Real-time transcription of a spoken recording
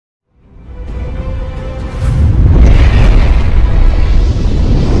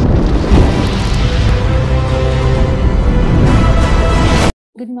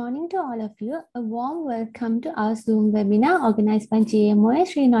Good morning to all of you. A warm welcome to our Zoom webinar organized by GMOA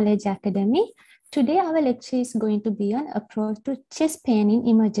Sri Knowledge Academy. Today our lecture is going to be on approach to chest pain in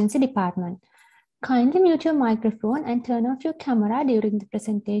emergency department. Kindly mute your microphone and turn off your camera during the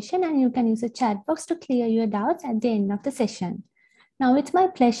presentation, and you can use the chat box to clear your doubts at the end of the session. Now it's my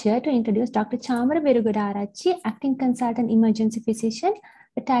pleasure to introduce Dr. Chamara Berugodaarachchi, Acting Consultant Emergency Physician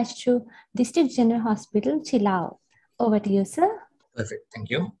attached to District General Hospital, Chilao. Over to you, sir. Perfect. Thank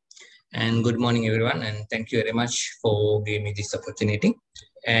you. And good morning, everyone. And thank you very much for giving me this opportunity.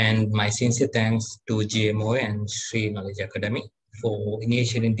 And my sincere thanks to GMO and Sri Knowledge Academy for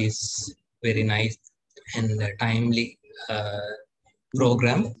initiating this very nice and timely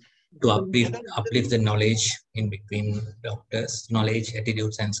program to uplift the knowledge in between doctors, knowledge,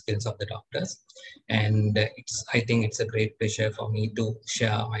 attitudes, and skills of the doctors. And I think it's a great pleasure for me to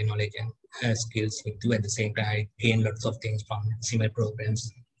share my knowledge and skills with you. At the same time, I gain lots of things from similar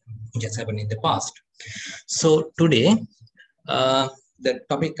programs which has happened in the past. So today, the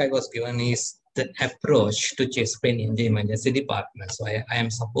topic I was given is the approach to chest pain in the emergency department. So I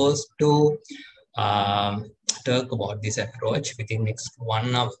am supposed to talk about this approach within next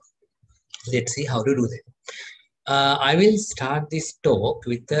 1 hour. Let's see how to do that. I will start this talk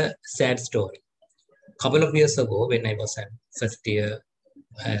with a sad story. A couple of years ago, when I was at first year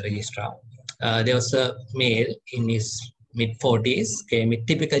registrar, there was a male in his mid-40s came with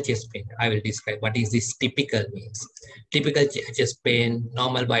typical chest pain. I will describe what is this typical means. Typical chest pain,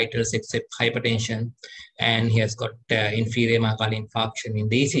 normal vitals except hypertension, and he has got inferior myocardial infarction in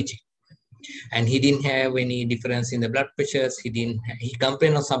the ECG. And he didn't have any difference in the blood pressures. He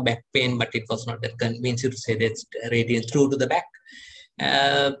complained of some back pain, but it was not that convincing to say that's radial through to the back.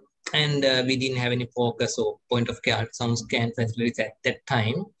 And we didn't have any focus or point of care ultrasound scan facilities at that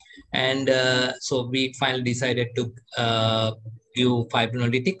time. And so we finally decided to give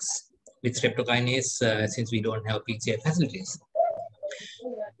fibrinolytics with streptokinase since we don't have PCI facilities.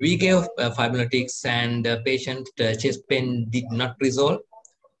 We gave fibrinolytics, and patient chest pain did not resolve.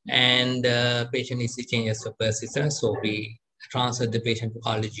 And patient ECG changes were persistent, so we transferred the patient to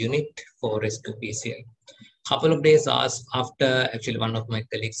cardiology unit for rescue PCI. Couple of days after, actually one of my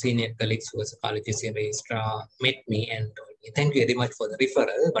colleagues, senior colleagues who was a cardiologist registrar, met me and told me, "Thank you very much for the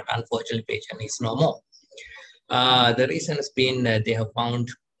referral, but unfortunately patient is no more." The reason has been they have found,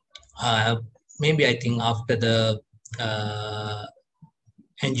 maybe I think after the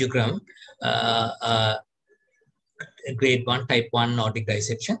angiogram, grade 1 type 1 aortic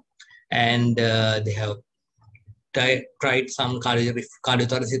dissection, and they have tried some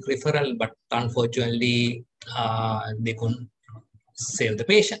cardiothoracic referral, but unfortunately they couldn't save the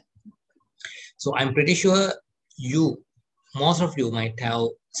patient. So I'm pretty sure most of you might have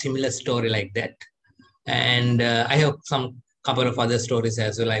similar story like that, and I have couple of other stories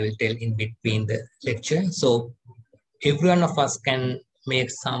as well. I will tell in between the lecture. So every one of us can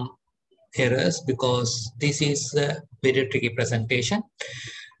make some errors because this is a very tricky presentation,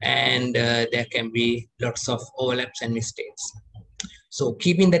 and there can be lots of overlaps and mistakes. So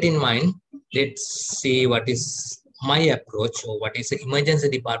keeping that in mind, let's see what is my approach, or what is the emergency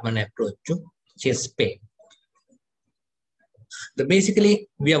department approach to chest pain. Basically,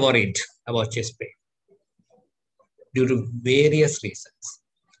 we are worried about chest pain due to various reasons.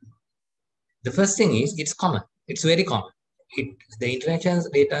 The first thing is it's common. It's very common. The international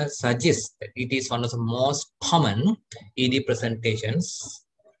data suggests that it is one of the most common ED presentations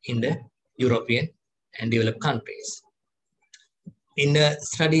in the European and developed countries. In a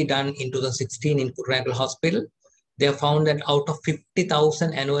study done in 2016 in Kurangal Hospital, they have found that out of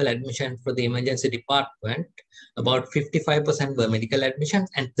 50,000 annual admissions for the emergency department, about 55% were medical admissions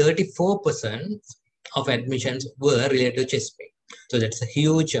and 34% of admissions were related to chest pain. So that's a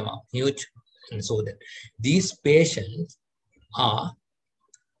huge amount, huge. And so that these patients are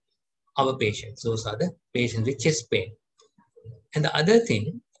our patients. Those are the patients with chest pain. And the other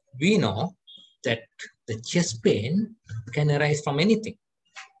thing, we know that the chest pain can arise from anything.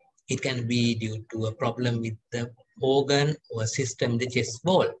 It can be due to a problem with the organ or system, the chest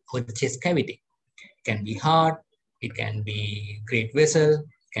wall or the chest cavity. It can be heart, it can be great vessel,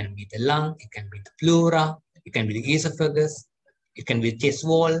 it can be the lung, it can be the pleura, it can be the esophagus, it can be the chest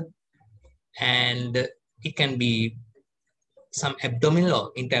wall, and it can be some abdominal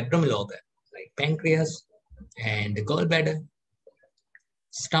or intra-abdominal organ like pancreas and the gallbladder,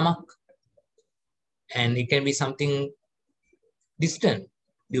 stomach, and it can be something distant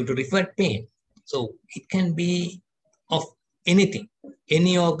due to referred pain. So it can be of anything,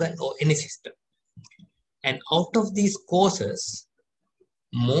 any organ or any system. And out of these causes,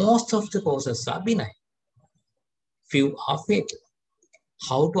 most of the causes are benign. Few are fatal.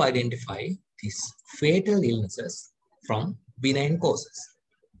 how to identify these fatal illnesses from benign causes.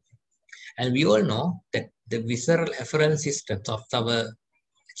 And we all know that the visceral efferent systems of our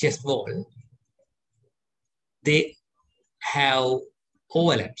chest wall, they have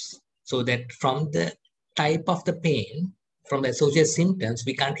overlaps, so that from the type of the pain, from the associated symptoms,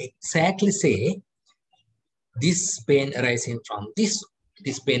 we can't exactly say this pain arising from this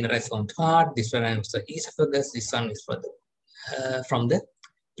pain arises from the heart, this one is the esophagus, this one is from the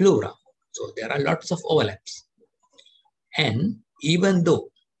pleura. So there are lots of overlaps. And even though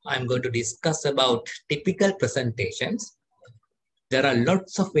I'm going to discuss about typical presentations, there are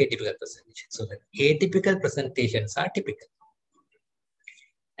lots of atypical presentations. So the atypical presentations are typical.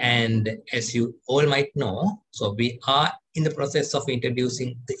 And as you all might know, so we are in the process of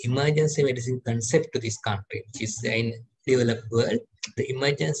introducing the emergency medicine concept to this country, which is in developed world. The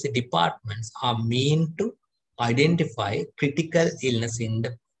emergency departments are meant to identify critical illnesses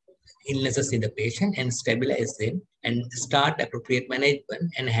in the patient and stabilize them and start appropriate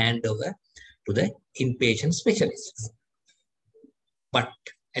management and hand over to the inpatient specialists. But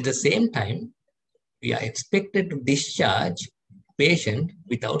at the same time, we are expected to discharge patients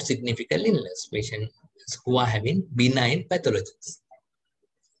without significant illness, patients who are having benign pathologies.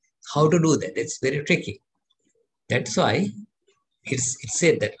 How to do that? It's very tricky. That's why it's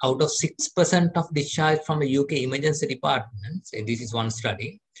said that out of 6% of discharge from the UK emergency departments, and this is one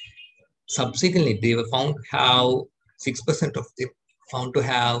study, subsequently they were found to have 6% of them found to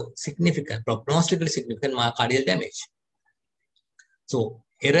have significant, prognostically significant myocardial damage. So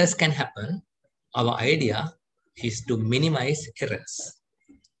errors can happen. Our idea is to minimize errors.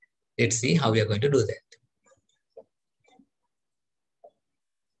 Let's see how we are going to do that.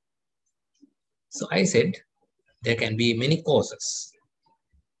 So I said there can be many causes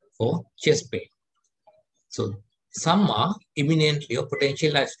for chest pain. So some are imminently or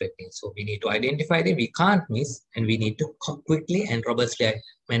potentially life-threatening. So we need to identify them, we can't miss, and we need to quickly and robustly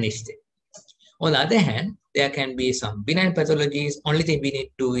manage them. On the other hand, there can be some benign pathologies. Only thing we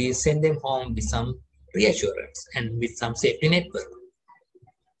need to do is send them home with some reassurance and with some safety network.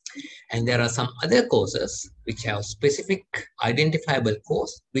 And there are some other causes which have specific identifiable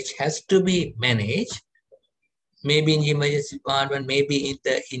cause which has to be managed, maybe in the emergency department, maybe in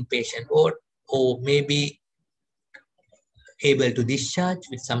the inpatient ward, or maybe able to discharge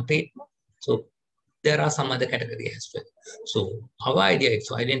with some treatment. So there are some other categories as well. So our idea is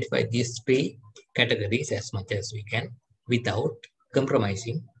to identify these three categories as much as we can without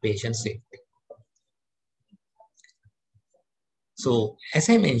compromising patient safety. So as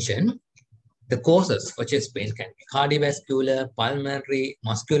I mentioned, the causes for chest pain can be cardiovascular, pulmonary,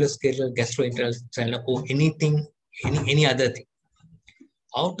 musculoskeletal, gastrointestinal, or anything, any other thing.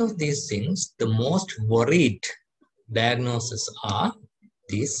 Out of these things, the most worried diagnoses are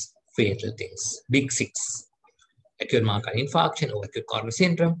these fatal things, big six: acute myocardial infarction or acute coronary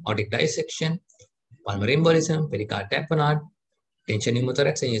syndrome, aortic dissection, pulmonary embolism, pericardial tamponade, tension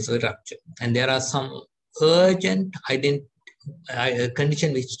pneumothorax, and esophageal rupture. And there are some urgent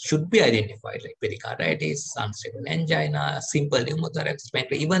condition which should be identified, like pericarditis, unstable angina, simple pneumothorax,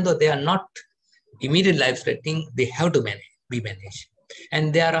 even though they are not immediate life-threatening, they have to be managed.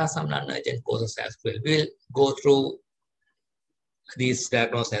 And there are some non-urgent causes as well. We'll go through these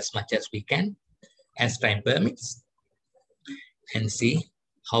diagnoses as much as we can, as time permits, and see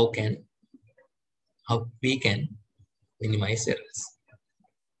how we can minimize errors.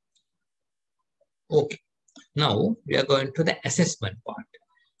 Okay. Now we are going to the assessment part.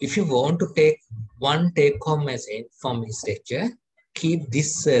 If you want to take one take-home message from this lecture, keep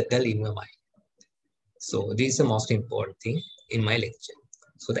this circle in your mind. So this is the most important thing in my lecture.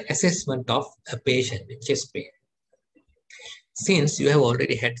 So the assessment of a patient with chest pain. Since you have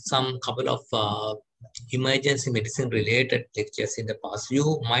already had some couple of emergency medicine related lectures in the past,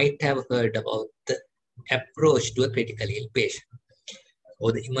 you might have heard about the approach to a critically ill patient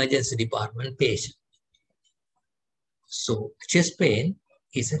or the emergency department patient. So chest pain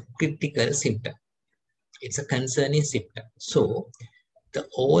is a critical symptom. It's a concerning symptom. So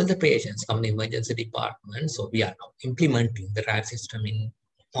all the patients from the emergency department, so we are now implementing the RAD system in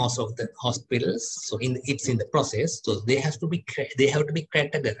most of the hospitals. So it's in the process. So they have to be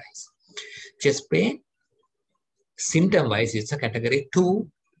categorized. Chest pain, symptom-wise, it's a category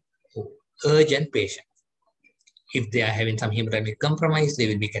 2 urgent patient. If they are having some hemodynamic compromise, they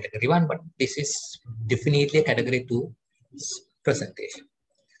will be category 1, but this is definitely a category 2 presentation.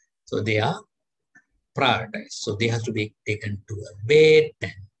 So they are prioritized. So they have to be taken to a bed,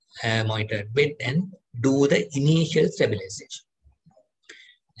 then monitored bed, and do the initial stabilization.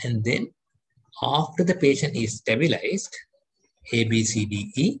 And then after the patient is stabilized, A, B, C,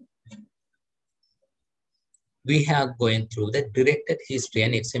 D, E. We have going through the directed history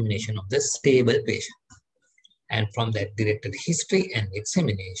and examination of the stable patient. And from that directed history and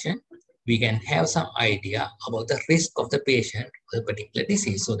examination, we can have some idea about the risk of the patient for a particular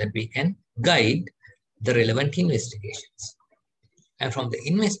disease so that we can guide the relevant investigations. And from the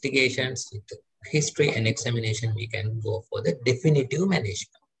investigations with the history and examination, we can go for the definitive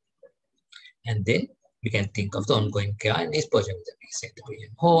management. And then we can think of the ongoing care and disposal of the patient, the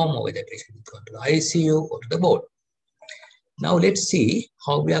patient home, or whether the patient is going to the ICU or to the board. Now let's see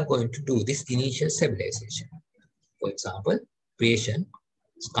how we are going to do this initial stabilization. For example, patient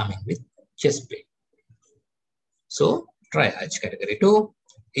is coming with chest pain. So triage category 2,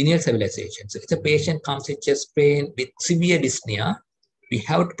 initial stabilization. So if the patient comes with chest pain with severe dyspnea, we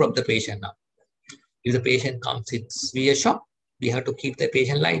have to prop the patient up. If the patient comes with severe shock, we have to keep the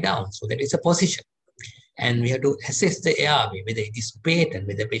patient lie down. So that is a position. And we have to assess the airway, whether it is patent,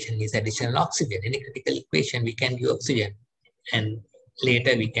 whether the patient needs additional oxygen. Any critical patient, we can give oxygen. And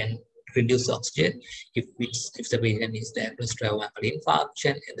later we can reduce oxygen if the patient is diagnosed to have myocardial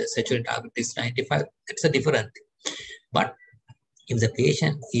infarction and the saturation target is 95. That's a different thing. But if the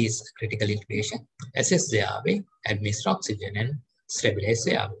patient is a critical patient, assess the airway, administer oxygen, and stabilize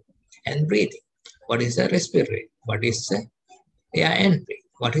the airway. And breathing. What is the respiratory rate? What is the air entry?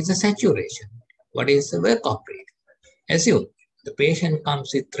 What is the saturation? What is the work-off rate? Assume the patient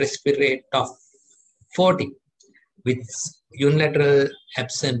comes with respiratory rate of 40 with unilateral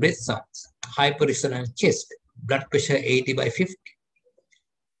absent breath sounds, hyperresonant chest, blood pressure 80/50.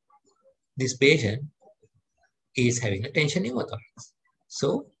 This patient is having a tension pneumothorax.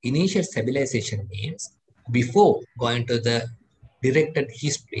 So initial stabilization means before going to the directed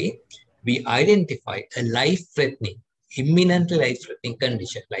history, we identify a life-threatening, imminently life-threatening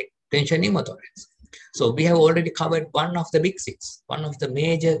condition like tension pneumothorax. So we have already covered one of the big six, one of the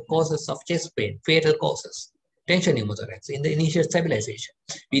major causes of chest pain, fatal causes, tension pneumothorax in the initial stabilization.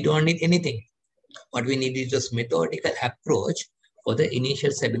 We don't need anything. What we need is just methodical approach for the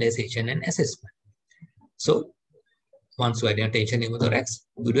initial stabilization and assessment. So once you identify tension pneumothorax,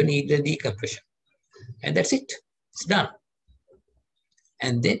 you don't need the decompression. And that's it. It's done.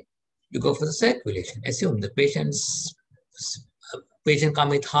 And then you go for the circulation. Assume the patient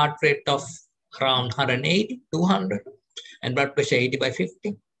comes with heart rate of around 180, 200, and blood pressure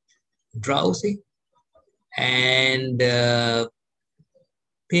 80/50, drowsy, and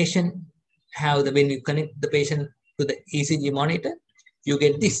patient have when you connect the patient to the ECG monitor, you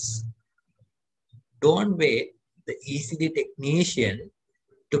get this. Don't wait the ECG technician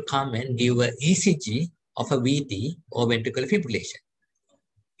to come and give an ECG of a VT or ventricular fibrillation.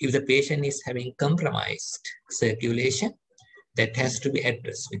 If the patient is having compromised circulation, that has to be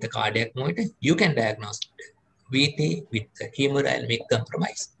addressed with the cardiac monitor. You can diagnose VT with the hemodynamic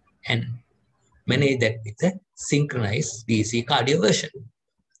compromise and manage that with a synchronized DC cardioversion.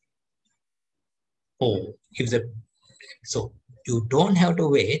 So you don't have to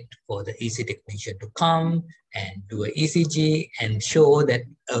wait for the ECG technician to come and do an ECG and show that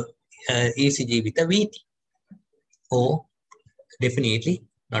ECG with a VT, or definitely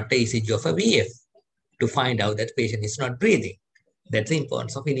not the ECG of a VF to find out that the patient is not breathing. That's the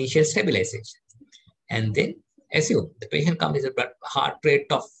importance of initial stabilization. And then assume the patient comes with a heart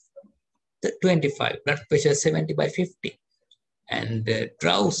rate of 25, blood pressure 70/50, and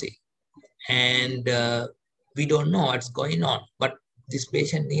drowsy. And we don't know what's going on, but this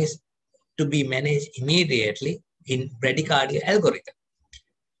patient needs to be managed immediately in bradycardia algorithm.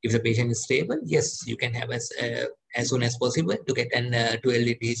 If the patient is stable, yes, you can have as soon as possible to get an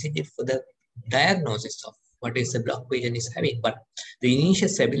 12-lead ECG for the diagnosis of what is the block patient is having. But the initial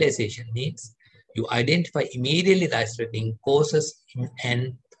stabilization means you identify immediately life-threatening causes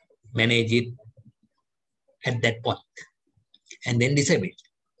and manage it at that point. And then disability.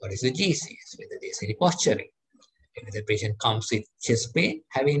 What is the GCS? Whether there's any posturing. If the patient comes with chest pain,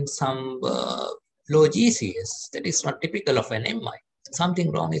 having some low GCS, that is not typical of an MI.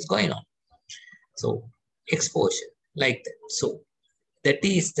 Something wrong is going on. So exposure like that. So that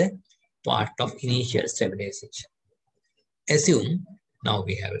is the part of initial stabilization. Assume now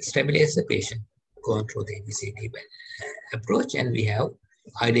we have stabilized the patient, gone through the ABCD approach, and we have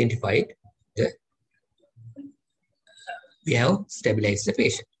identified we have stabilized the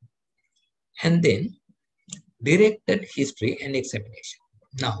patient. And then directed history and examination.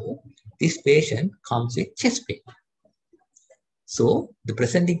 Now this patient comes with chest pain. So the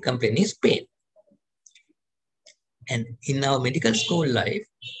presenting complaint is pain. And in our medical school life,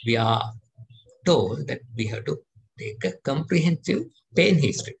 we are told that we have to take a comprehensive pain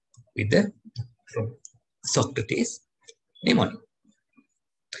history with the from Socrates, pneumonia.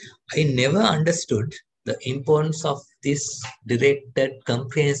 I never understood the importance of this directed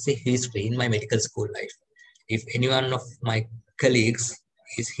comprehensive history in my medical school life. If anyone of my colleagues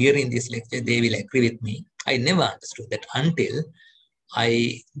is hearing this lecture, they will agree with me. I never understood that until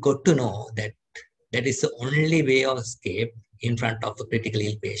I got to know that that is the only way of escape in front of a critically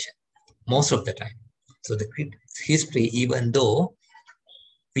ill patient, most of the time. So the history, even though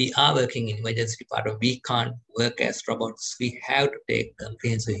we are working in emergency department, we can't work as robots. We have to take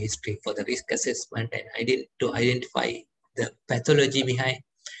comprehensive history for the risk assessment and to identify the pathology behind.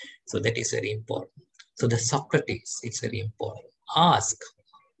 So that is very important. So the Socrates, it's very important. Ask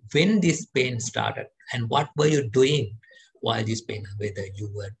when this pain started and what were you doing while this pain, whether you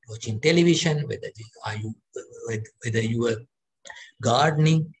were watching television, whether you were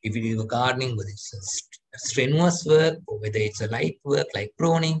gardening, if you were gardening, whether it's a strenuous work or whether it's a light work like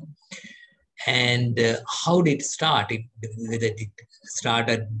pruning, and how did it start? Whether it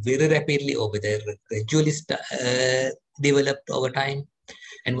started very rapidly or whether it gradually developed over time.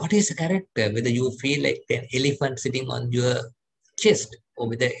 And what is the character? Whether you feel like an elephant sitting on your chest or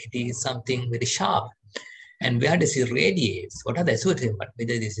whether it is something very sharp. And where does it radiate? What are the associations?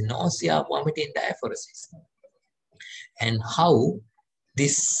 Whether it is nausea, vomiting, diaphoresis. And how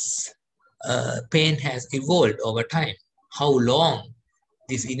this pain has evolved over time. How long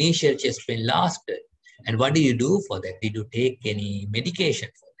this initial chest pain lasted. And what do you do for that? Did you take any medication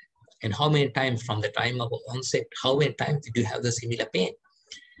for that? And how many times from the time of onset, how many times did you have the similar pain?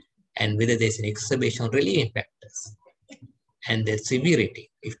 And whether there's an exacerbation or relieving factors. And the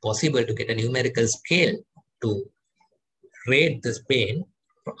severity, if possible, to get a numerical scale to rate this pain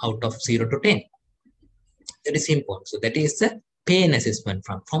out of 0 to 10. That is important. So that is the pain assessment.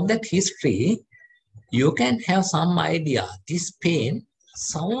 From that history, you can have some idea. This pain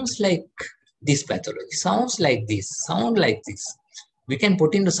sounds like this pathology, sounds like this, sound like this. We can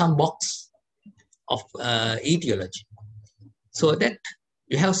put into some box of etiology so that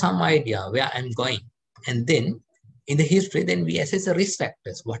you have some idea where I'm going. And then in the history, then we assess the risk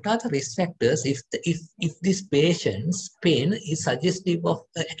factors. What are the risk factors if this patient's pain is suggestive of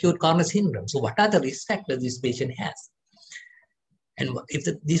acute coronary syndrome? So what are the risk factors this patient has? And if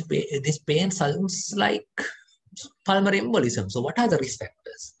this pain sounds like pulmonary embolism, so what are the risk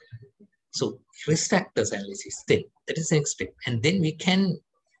factors? So risk factors analysis, then that is the next step. And then we can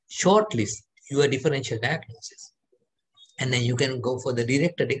shortlist your differential diagnosis. And then you can go for the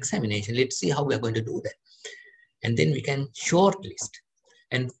directed examination. Let's see how we are going to do that. And then we can shortlist.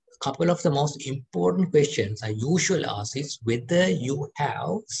 And a couple of the most important questions I usually ask is whether you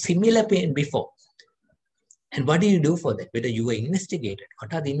have similar pain before. And what do you do for that? Whether you were investigated,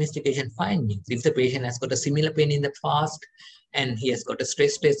 what are the investigation findings? If the patient has got a similar pain in the past and he has got a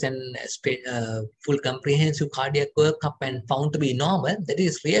stress test and full comprehensive cardiac workup and found to be normal, that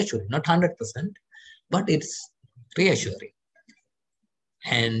is reassuring, not 100%, but it's reassuring.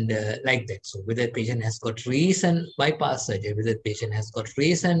 And like that. So whether the patient has got recent bypass surgery, whether the patient has got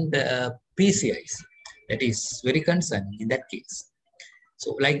recent PCIs, that is very concerning in that case.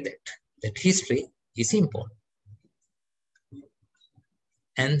 So like that history is important.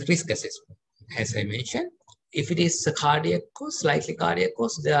 And risk assessment, as I mentioned, if it is a cardiac cause, slightly cardiac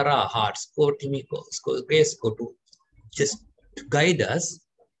cause, there are heart score, TIMI score, GRACE score to just guide us.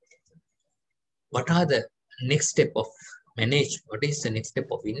 What are the next step of management? What is the next step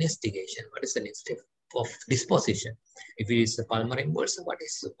of investigation? What is the next step of disposition? If it is a pulmonary embolism,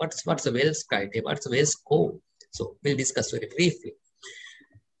 what's the Wells criteria? What's the Wells score? So we'll discuss very briefly.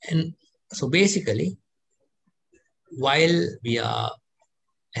 And so basically, while we are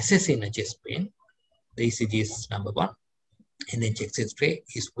assessing a chest pain, the ECG is number one, and then chest X-ray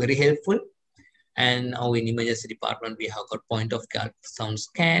is very helpful. And now in emergency department, we have got point of ultrasound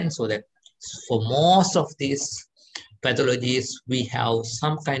scan, so that for most of these pathologies, we have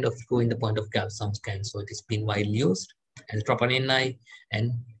some kind of flow in the point of ultrasound scan. So it has been widely used, and troponin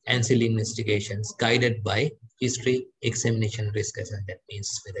and ancillary investigations guided by history, examination, risk assessment. That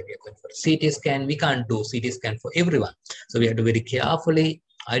means whether we are going for a CT scan, we can't do CT scan for everyone. So we have to very carefully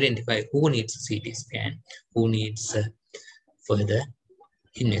identify who needs a CT scan, who needs further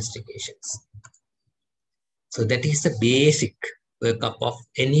investigations. So that is the basic workup of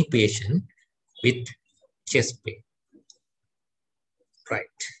any patient with chest pain. Right.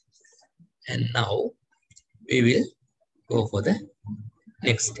 And now we will go for the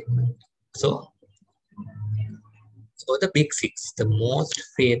next step. So the big six, the most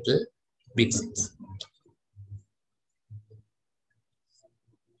fatal big six.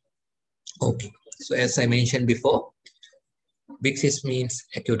 Okay, so as I mentioned before, Big cyst means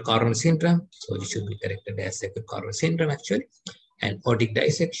acute coronary syndrome, so it should be corrected as acute coronary syndrome actually. And aortic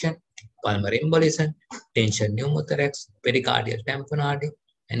dissection, pulmonary embolism, tension pneumothorax, pericardial tamponade,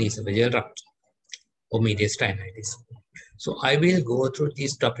 and esophageal rupture or mediastinitis. So I will go through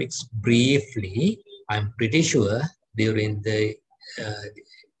these topics briefly. I'm pretty sure during the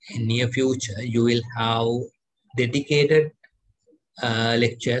near future you will have dedicated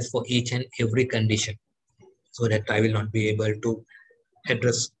lectures for each and every condition, so that I will not be able to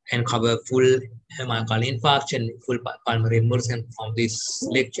address and cover full myocardial infarction, full pulmonary embolism from this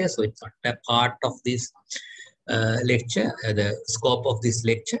lecture. So it's not a part of this lecture, the scope of this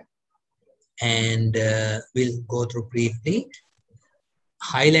lecture. And we'll go through briefly,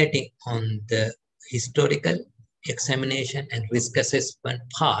 highlighting on the historical examination and risk assessment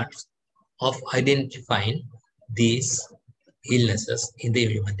parts of identifying these illnesses in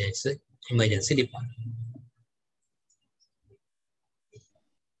the emergency department.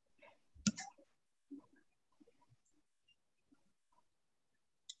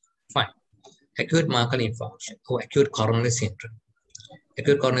 Fine. Acute myocardial infarction or acute coronary syndrome.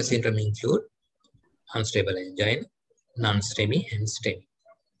 Acute coronary syndrome include unstable angina, non-STEMI, and STEMI.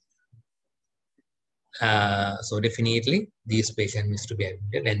 So definitely these patients need to be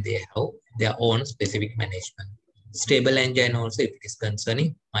admitted and they have their own specific management. Stable angina also, if it is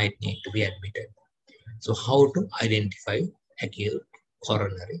concerning, might need to be admitted. So how to identify acute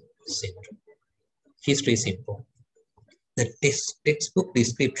coronary syndrome? History is important. The textbook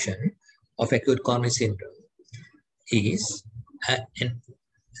description of acute coronary syndrome is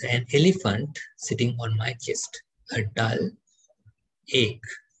an elephant sitting on my chest, a dull ache,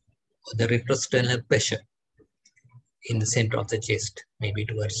 or the retrosternal pressure in the center of the chest, maybe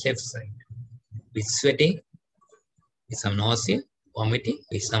towards left side, with sweating, with some nausea, vomiting,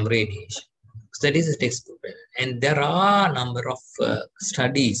 with some radiation. So that is a textbook. And there are a number of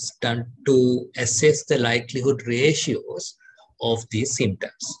studies done to assess the likelihood ratios of these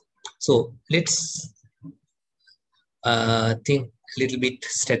symptoms. So let's think a little bit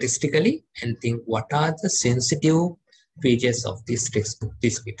statistically and think what are the sensitive features of this textbook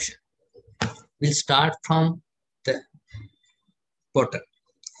description. We'll start from the bottom.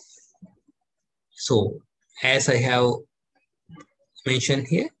 So as I have mentioned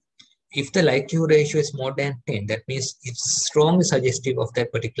here, if the likelihood ratio is more than 10, that means it's strongly suggestive of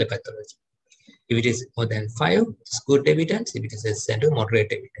that particular pathology. If it is more than 5, it's good evidence. If it is less than 2,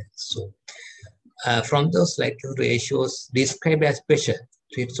 moderate evidence. So from those likelihood ratios described as pressure,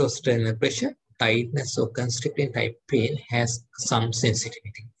 retrosternal pressure, tightness or constricting type pain has some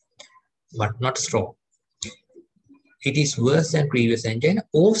sensitivity, but not strong. It is worse than previous angina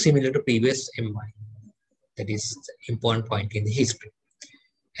or similar to previous MI. That is the important point in the history.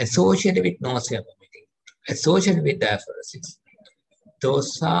 Associated with nausea, vomiting, associated with diaphoresis.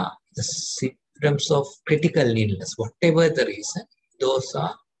 Those are the symptoms of critical illness. Whatever the reason, those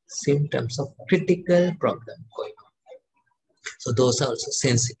are symptoms of critical problem going on. So those are also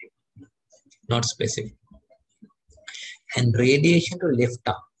sensitive, not specific. And radiation to left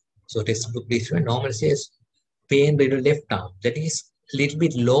arm. So textbook description normally says pain to left arm. That is a little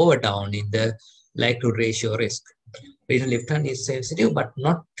bit lower down in the likelihood ratio risk. Radiation to left arm is sensitive, but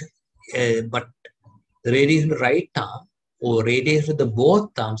not. But the radiation to right arm or radiation to the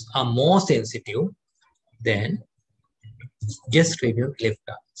both arms are more sensitive than just radiation to left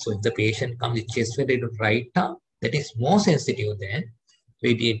arm. So if the patient comes with chest radiation to right arm, that is more sensitive than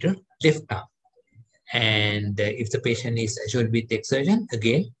radiation to left arm. And if the patient is associated with exertion,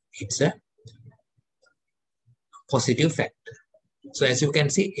 again, it's a positive factor. So as you can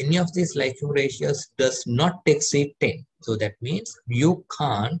see, any of these likelihood ratios does not exceed 10. So that means you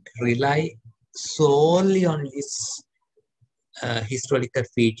can't rely solely on these historical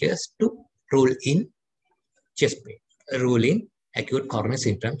features to rule in chest pain, rule in acute coronary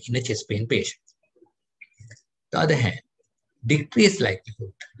syndrome in a chest pain patient. On the other hand, decreased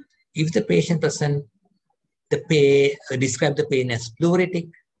likelihood. If the patient present the pain, describe the pain as pleuritic,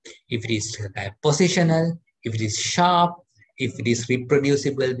 if it is positional, if it is sharp, if it is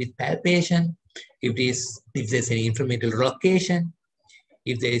reproducible with palpation, if there's any inflammatory location,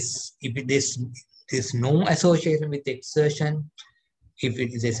 if there's no association with exertion, if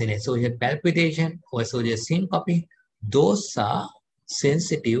there's an associated palpitation or associated syncope, those are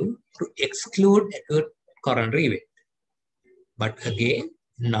sensitive to exclude acute coronary event. But again,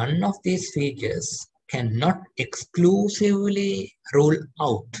 none of these features cannot exclusively rule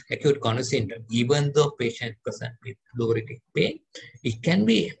out acute coronary syndrome. Even though patient present with pleuritic pain, it can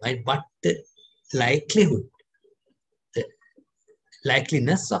be, but the likelihood, the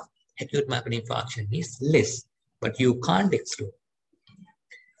likeliness of acute myocardial infarction is less. but you can't exclude.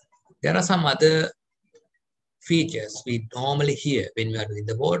 There are some other features we normally hear when we are doing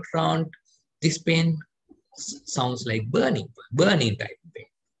the word round. This pain sounds like burning type pain.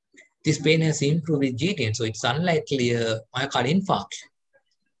 This pain has improved with GTN, so it's unlikely a myocardial infarction.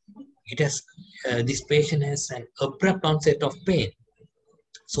 This patient has an abrupt onset of pain.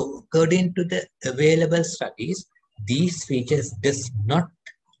 So according to the available studies, these features does not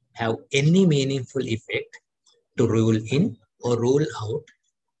have any meaningful effect to rule in or rule out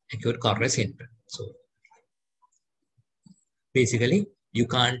acute coronary syndrome. So basically, you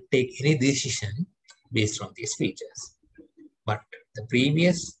can't take any decision based on these features. But the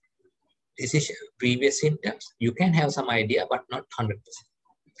previous symptoms, you can have some idea, but not 100%.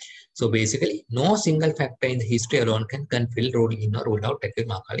 So basically, no single factor in the history alone can confirm rule in or rule out acute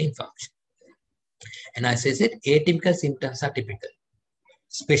myocardial infarction. And as I said, atypical symptoms are typical.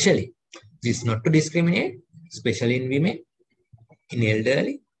 Especially, this is not to discriminate, especially in women, in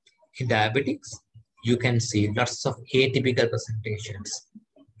elderly, in diabetics, you can see lots of atypical presentations.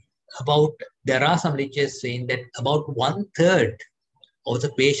 There are some literature saying that about 1/3 of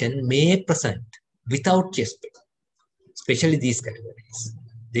the patient may present without chest pain, especially these categories.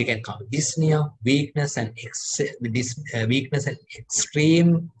 They can come with dyspnea, weakness and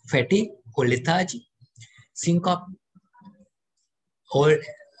extreme fatigue or lethargy, syncope,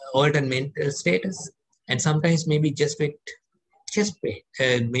 altered mental status, and sometimes maybe just with chest pain,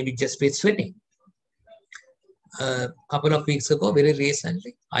 maybe just with sweating. A couple of weeks ago, very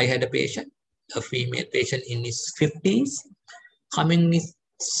recently, I had a patient, a female patient in his 50s, coming with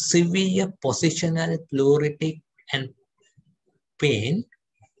severe positional pleuritic and pain.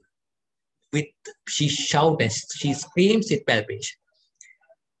 She shouts, she screams with palpitation.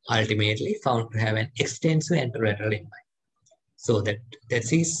 Ultimately found to have an extensive anterolateral injury. So that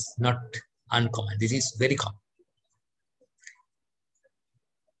is not uncommon. This is very common.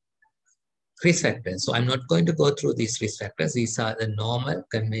 Risk factors. So I'm not going to go through these risk factors. These are the normal,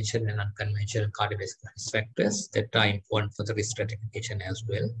 conventional, and unconventional cardiovascular risk factors that are important for the risk stratification as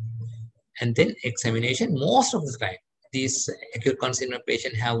well. And then examination. Most of the time, these acute coronary syndrome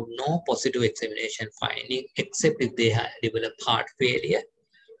patients have no positive examination finding except if they have developed heart failure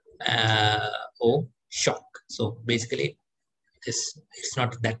or shock. So basically, it's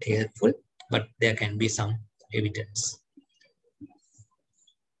not that helpful, but there can be some evidence.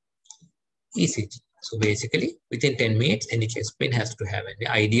 ECG. So basically, within 10 minutes, any chest pain has to have an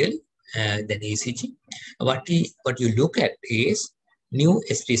ideal, then ECG. What you look at is new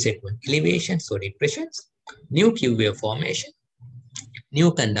ST segment elevation, so depressions, new Q wave formation,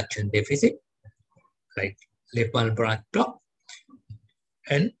 new conduction deficit, like left bundle branch block,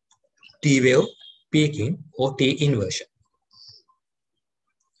 and T wave peaking or T inversion.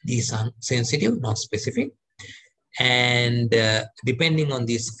 These are sensitive, not specific. And depending on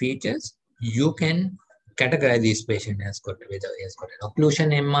these features, you can categorize this patient as got whether he has got an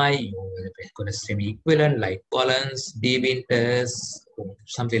occlusion MI, or whether he has got a semi-equivalent like Collins, D Winters, or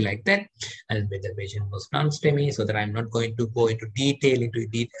something like that, and whether the patient was non-STEMI, so that I'm not going to go into detail into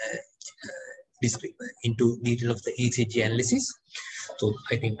detail of the ECG analysis. So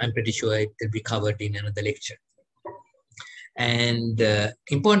I think I'm pretty sure it will be covered in another lecture. And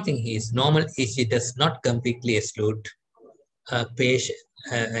important thing is normal ECG does not completely exclude a patient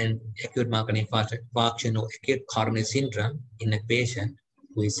and acute myocardial infarction or acute coronary syndrome in a patient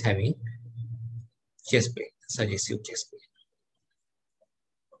who is having chest pain, suggestive chest pain.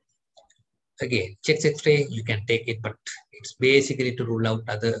 Again, chest X-ray, you can take it, but it's basically to rule out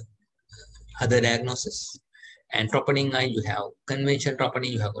other diagnoses. And troponin eye, you have conventional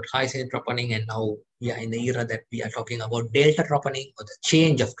troponin, you have got high sensitivity troponin, and now we are in the era that we are talking about delta troponin or the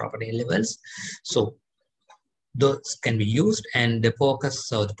change of troponin levels. So those can be used, and the focus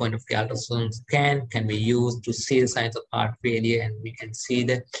or the point of view ultrasound scan can be used to see the signs of heart failure, and we can see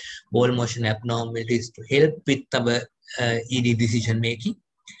the ball motion abnormalities to help with our ED decision making.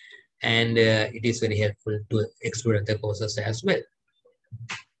 And it is very helpful to explore the causes as well.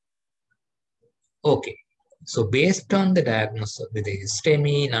 Okay, so based on the diagnosis, whether it is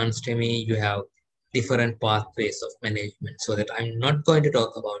STEMI, non-STEMI, you have different pathways of management, so that I'm not going to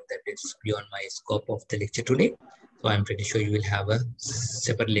talk about that. It's beyond my scope of the lecture today. So I'm pretty sure you will have a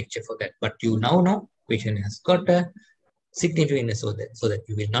separate lecture for that. But you now know patient has got a significant so that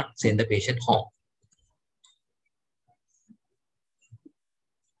you will not send the patient home.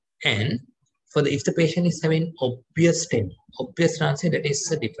 And if the patient is having obvious STEMI, obvious transit, that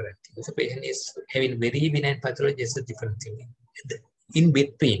is a different thing. If the patient is having very benign pathology, it's a different thing. In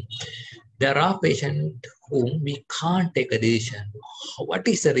between, There are patients whom we can't take a decision. What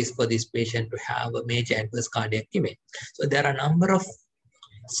is the risk for this patient to have a major adverse cardiac event? So there are a number of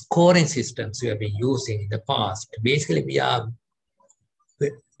scoring systems we have been using in the past. Basically, we are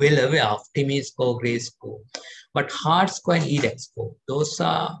well aware of TIMI score, GRACE score, but HEART score and EDEX score, those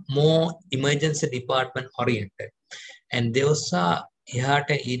are more emergency department oriented. And those are HEART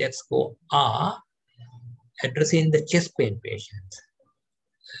and EDEX score are addressing the chest pain patients,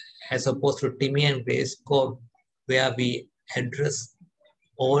 as opposed to TIMI and GRACE score, where we address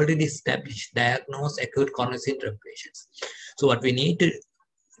already established diagnosed acute coronary syndrome patients. So what we need to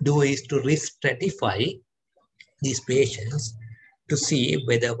do is to risk stratify these patients to see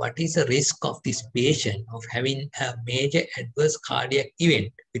whether what is the risk of this patient of having a major adverse cardiac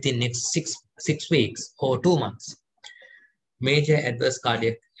event within next six weeks or 2 months. Major adverse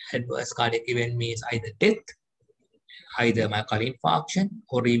cardiac event means either death, either myocardial infarction,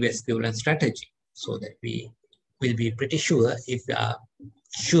 or revascular strategy, so that we will be pretty sure, if we are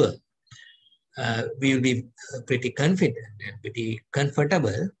sure, we will be pretty confident and pretty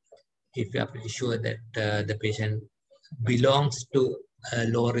comfortable if we are pretty sure that the patient belongs to a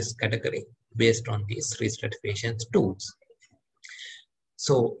low risk category based on these risk stratification tools.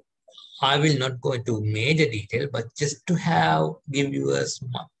 So I will not go into major detail, but just to give you a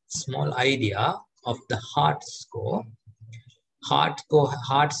small idea of the HEART score. HEART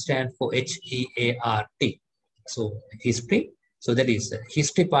stands for HEART. So history. So that is the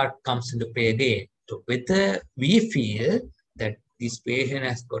history part comes into play again. So whether we feel that this patient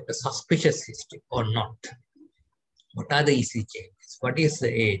has got a suspicious history or not. What are the ECG changes? What is the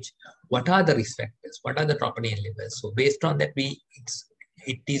age? What are the risk factors? What are the troponin levels? So based on that,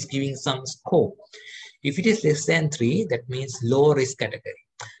 it is giving some score. If it is less than 3, that means low risk category.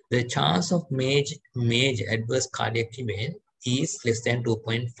 The chance of major adverse cardiac event is less than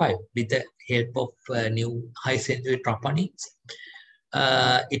 2.5 with the help of new high sensitivity troponins.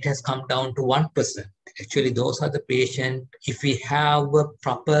 It has come down to 1%. Actually, those are the patients, if we have a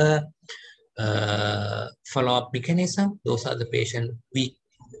proper follow-up mechanism, those are the patients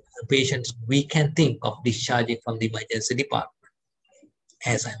we can think of discharging from the emergency department.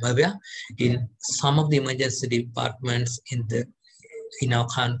 As I'm aware, in some of the emergency departments in our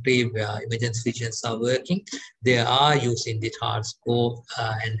country where emergency physicians are working, they are using the HEART score,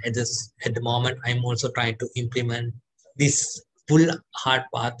 and at the moment, I'm also trying to implement this full HEART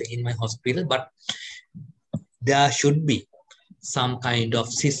path in my hospital, but there should be some kind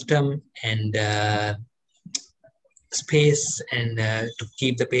of system and space and to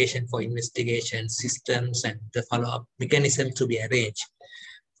keep the patient for investigation systems and the follow-up mechanism to be arranged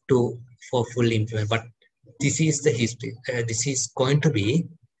for full implement. But this is the history. This is going to be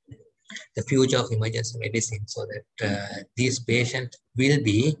the future of emergency medicine, so that these patients will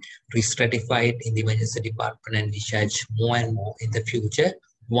be re-stratified in the emergency department and discharged more and more in the future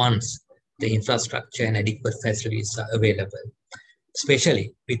once the infrastructure and adequate facilities are available,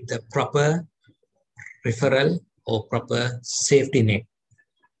 especially with the proper referral or proper safety net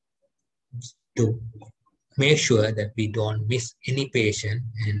to make sure that we don't miss any patient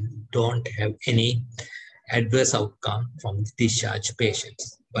and don't have any adverse outcome from discharged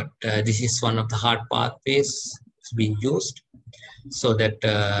patients. But this is one of the hard pathways to be used, so that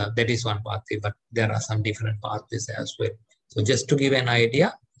that is one pathway, but there are some different pathways as well. So just to give an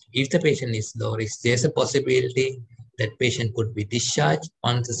idea, if the patient is low risk, there's a possibility that patient could be discharged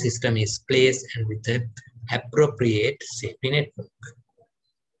once the system is placed and with the appropriate safety network.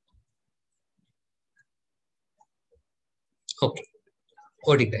 Okay,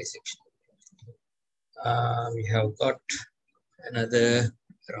 aortic dissection. We have got another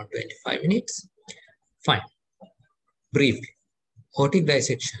around 25 minutes. Fine. Briefly, aortic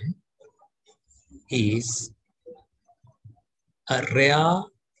dissection is a rare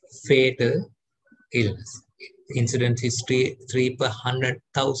fatal illness. Incidence history 3 per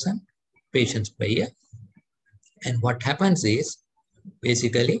 100,000 patients per year. And what happens is,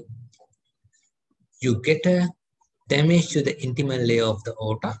 basically, you get a damage to the intimal layer of the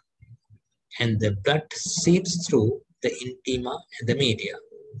aorta, and the blood seeps through the intima and the media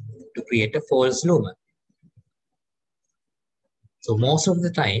to create a false lumen. So most of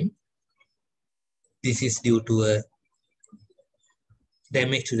the time, this is due to a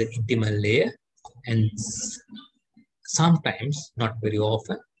damage to the intimal layer, and sometimes, not very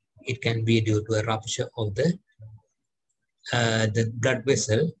often, it can be due to a rupture of the blood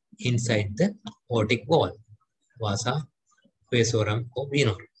vessel inside the aortic wall, vasa, vasorum, or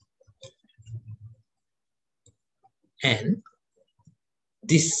venorum. And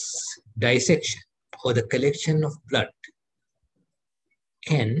this dissection or the collection of blood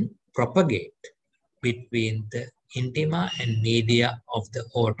can propagate between the intima and media of the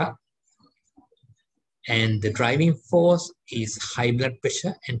aorta, and the driving force is high blood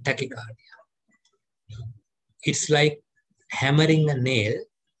pressure and tachycardia. It's like hammering a nail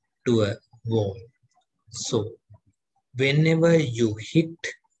to a wall. So whenever you hit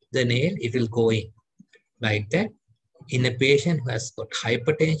the nail, it will go in like that. In a patient who has got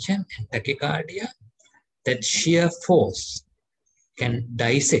hypertension and tachycardia, that shear force can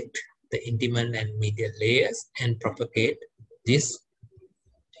dissect the intimal and medial layers and propagate this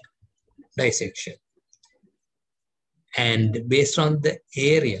dissection. And based on the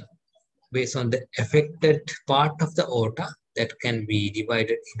area, based on the affected part of the aorta, that can be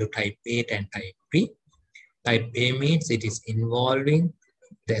divided into type A and type B. Type A means it is involving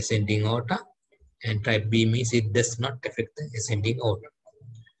the ascending aorta, and type B means it does not affect the ascending aorta.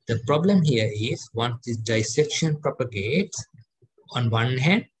 The problem here is once this dissection propagates, on one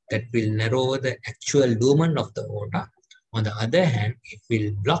hand, that will narrow the actual lumen of the aorta. On the other hand, it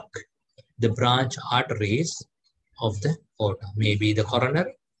will block the branch arteries of the aorta, maybe the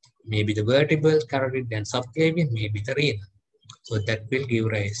coronary, maybe the vertebral, carotid, and subclavian, maybe the renal. So that will give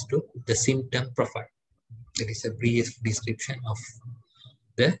rise to the symptom profile. That is a brief description of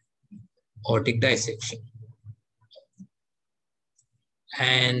the aortic dissection.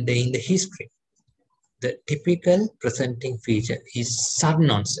 And in the history, the typical presenting feature is sudden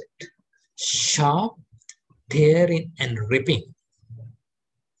onset, sharp tearing and ripping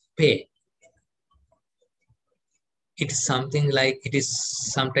pain. It is something like, it is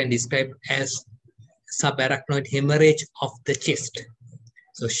sometimes described as subarachnoid hemorrhage of the chest.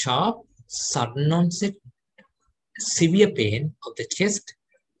 So sharp, sudden onset, severe pain of the chest,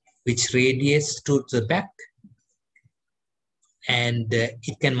 which radiates to the back, and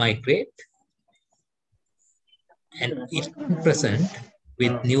it can migrate, and it can present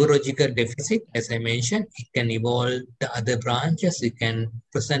with neurological deficit. As I mentioned, it can evolve the other branches. It can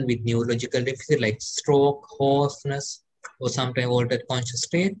present with neurological deficit like stroke, hoarseness, or sometimes altered conscious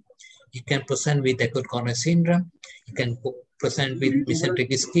state. It can present with acute coronary syndrome. It can present with mesenteric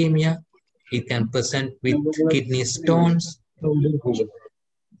ischemia. It can present with kidney stones.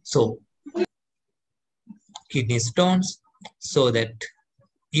 So, kidney stones, so that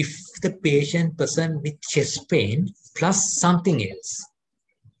if the patient presents with chest pain plus something else,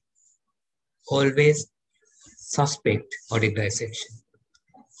 always suspect aortic dissection.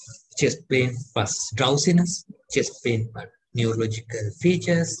 Chest pain plus drowsiness, chest pain plus neurological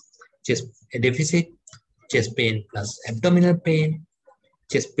features, chest deficit, chest pain plus abdominal pain,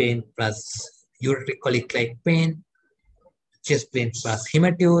 chest pain plus ureteric colic-like pain, chest pain plus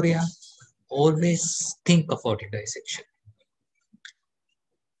hematuria. Always think of aortic dissection.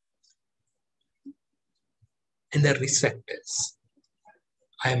 And the risk factors.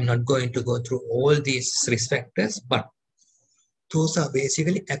 I am not going to go through all these risk factors, but those are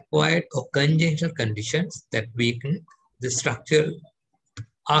basically acquired or congenital conditions that weaken the structural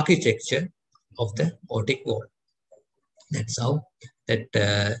architecture of the aortic wall. That's how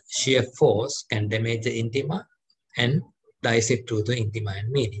that shear force can damage the intima and dissect through the intima and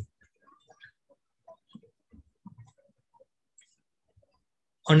media.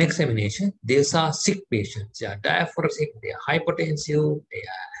 On examination, these are sick patients. They are diaphoretic, they are hypotensive,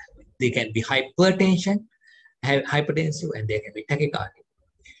 they can be hypertension, hypertensive, and they can be tachycardic.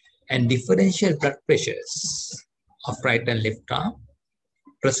 And differential blood pressures of right and left arm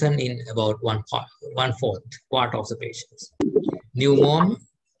present in about one-fourth part of the patients. Pneumonia,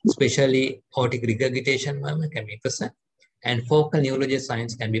 especially aortic regurgitation murmur, can be present, and focal neurology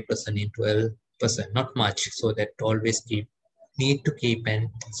signs can be present in 12%, not much, so that always need to keep an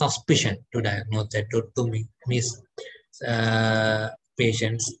suspicion to diagnose that to miss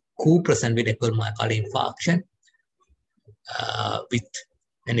patients who present with acute myocardial infarction with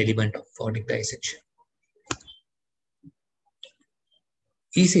an element of aortic dissection.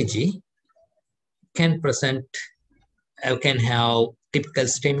 ECG can present, can have typical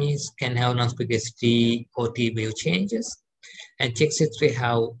STEMIs, can have non-specific T or T wave changes, and chest X-ray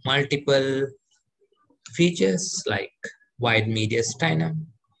have multiple features like wide mediastinum,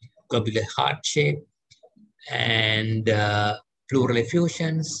 globular heart shape, and pleural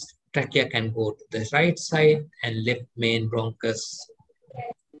effusions. Trachea can go to the right side, and left main bronchus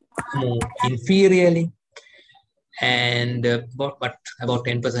move inferiorly. And but about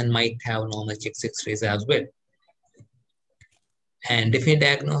 10% might have normal chest X-rays as well. And definite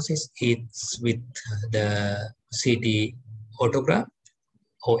diagnosis is with the CT autograph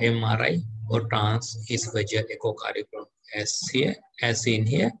or MRI or transesophageal echocardiogram, as seen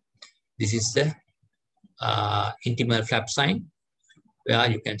here. This is the intimal flap sign, where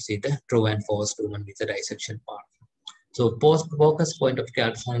you can see the true and false lumen with the dissection part. So post-focus point of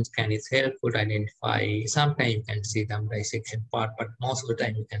care ultrasound scan is helpful to identify. Sometimes you can see the dissection part, but most of the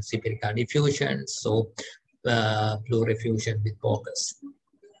time you can see pericardial diffusion, so pleural effusion with focus.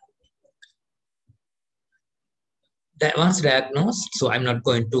 That once diagnosed, so I'm not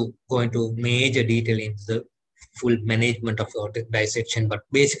going to go into major detail into the full management of aortic dissection, but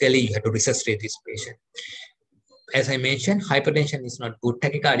basically you have to resuscitate this patient. As I mentioned, hypertension is not good,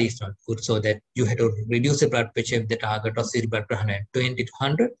 tachycardia is not good, so that you have to reduce the blood pressure with the target of 0 blood pressure 120 to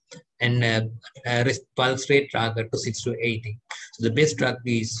 100 and pulse rate target to 6 to 80. So the best drug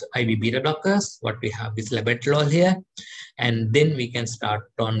is IV beta blockers. What we have is labetalol here, and then we can start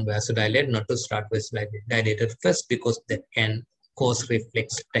on vasodilator, not to start vasodilator first because that can cause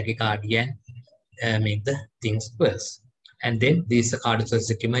reflex tachycardia and make the things worse. And then this is a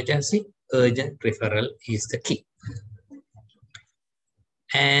cardiothoracic emergency. Urgent referral is the key.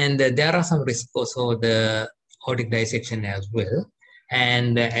 And there are some risks also the aortic dissection as well.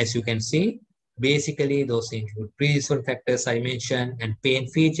 And as you can see, basically those include predisposing factors I mentioned, and pain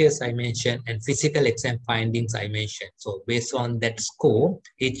features I mentioned, and physical exam findings I mentioned. So based on that score,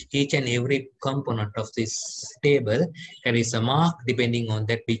 each and every component of this table carries a mark. Depending on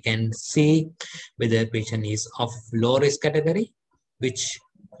that, we can see whether the patient is of low risk category, which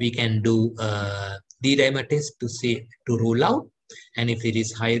we can do D-dimer test to rule out. And if it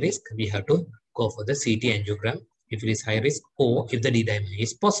is high risk, we have to go for the CT angiogram if it is high risk, or if the D-dimer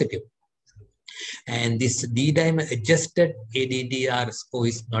is positive. And this D-dimer adjusted ADDR score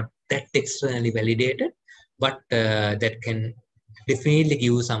is not that externally validated, but that can definitely give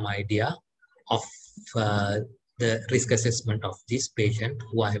you some idea of the risk assessment of this patient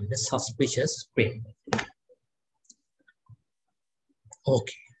who are having a suspicious pain.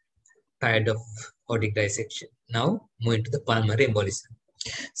 Okay, tired of aortic dissection. Now moving to the pulmonary embolism.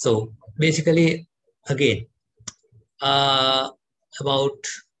 So basically, again, about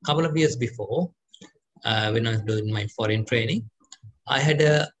a couple of years before, when I was doing my foreign training, I had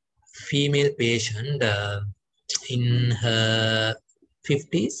a female patient in her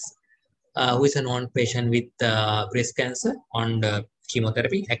 50s who is a known patient with breast cancer on the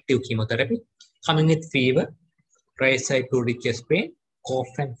chemotherapy, active chemotherapy, coming with fever, right side to chest pain, cough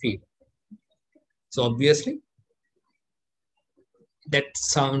and fever. So obviously, that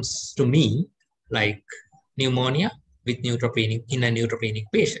sounds to me like pneumonia with neutropenic in a neutropenic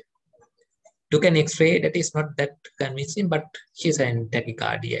patient. Took an X-ray, that is not that convincing, but she's in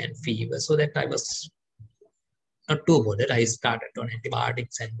tachycardia and fever, so that I was not too bothered. I started on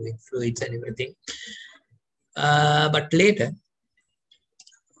antibiotics and doing fluids and everything. But later,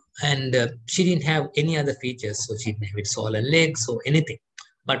 and she didn't have any other features, so she didn't have swollen legs or anything.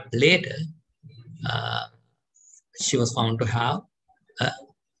 But later, she was found to have a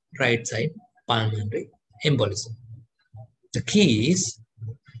right side pulmonary embolism. The key is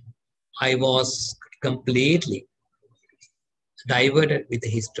I was completely diverted with the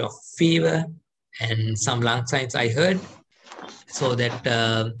history of fever and some lung signs I heard, so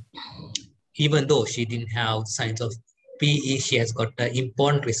that even though she didn't have signs of PE, she has got an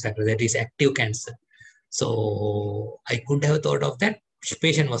important risk factor, that is active cancer. So I could have thought of that. The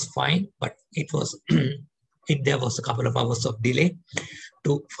patient was fine, but it was there was a couple of hours of delay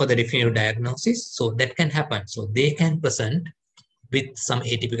for the definitive diagnosis. So that can happen. So they can present with some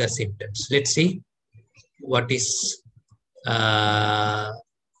atypical symptoms. Let's see what is the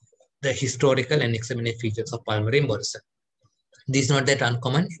historical and examination features of pulmonary embolism. This is not that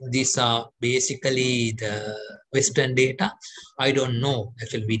uncommon. These are basically the Western data. I don't know.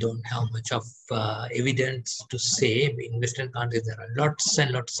 Actually, we don't have much of evidence to say. In Western countries, there are lots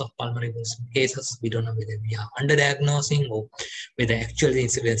and lots of pulmonary embolism cases. We don't know whether we are underdiagnosing or whether actual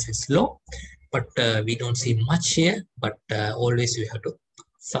incidence is low. But we don't see much here. But always we have to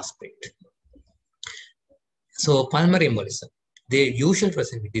suspect. So pulmonary embolism, they usually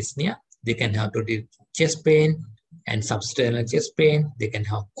present with dyspnea. They can have to do chest pain and substernal chest pain. They can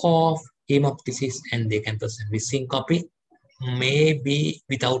have cough, hemoptysis, and they can present with syncope, maybe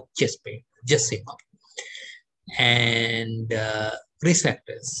without chest pain, just syncope. And risk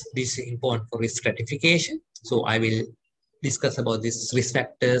factors. This is important for risk stratification. So I will discuss about these risk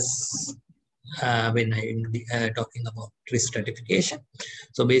factors when I'm talking about risk stratification.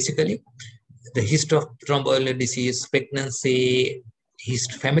 So basically, the history of thromboembolic disease, pregnancy,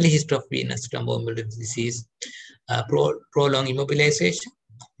 family history of venous thromboembolic disease, prolonged immobilization,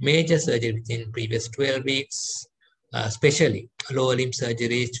 major surgery within previous 12 weeks, especially lower limb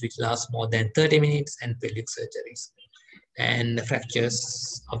surgeries which last more than 30 minutes, and pelvic surgeries, and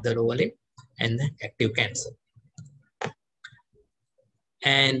fractures of the lower limb, and active cancer.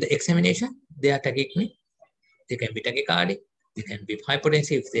 And the examination, they are tachypneic. They can be tachycardic. They can be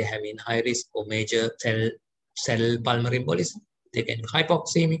hypotensive if they have in high risk or major cell pulmonary embolism. They can be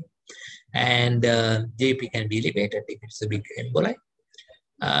hypoxemic. And JP can be elevated if it's a big emboli.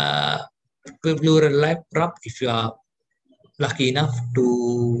 Pleural rub, if you are lucky enough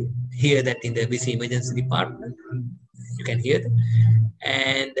to hear that in the busy emergency department, you can hear that.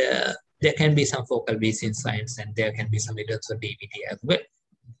 And there can be some focal wheezing signs, and there can be some evidence of DVT as well.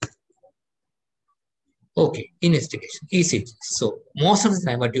 Okay, investigation, ECG. So most of the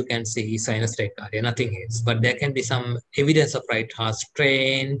time what you can see is sinus tachycardia, nothing else. But there can be some evidence of right heart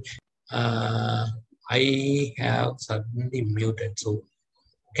strain. I have suddenly muted. So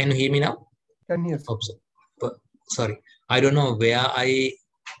can you hear me now? Can hear. Hope so. But, sorry, I don't know where I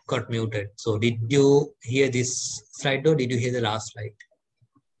got muted. So did you hear this slide or did you hear the last slide?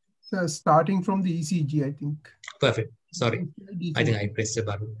 So starting from the ECG, I think. Perfect. Sorry, I think I pressed the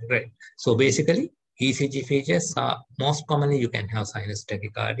button. Right. So basically, ECG features are most commonly you can have sinus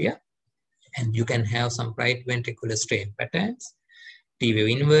tachycardia, and you can have some right ventricular strain patterns,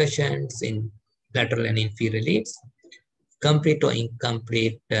 T-wave inversions in lateral and inferior leads, complete or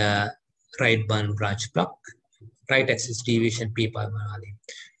incomplete right bund branch block, right axis deviation P pulmonale.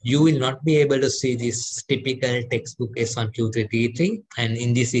 You will not be able to see this typical textbook S1Q3T3, and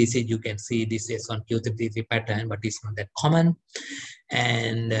in this ECG you can see this S1Q3T3 pattern, but it's not that common.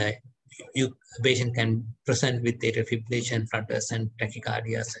 And patient can present with atrial fibrillation, flutters, and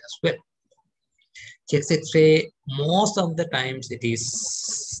tachycardias as well. Chest X-ray, most of the times it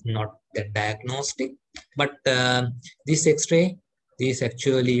is not that diagnostic, but this X-ray is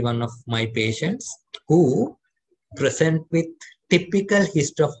actually one of my patients who present with typical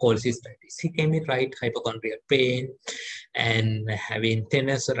history of cholecystitis. He came with right hypochondrial pain and having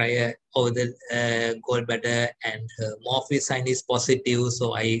tenderness over the gallbladder, and morphine sign is positive.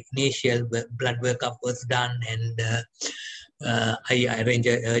 So initial blood workup was done, and I arranged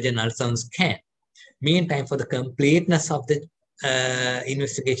an urgent ultrasound scan. Meantime, for the completeness of the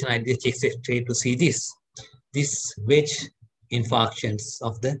investigation, I did chest X-ray to see this wedge infarctions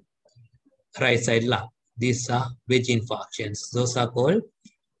of the right side lung. These are wedge infarctions. Those are called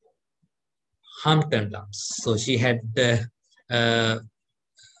Hampton lumps. So she had big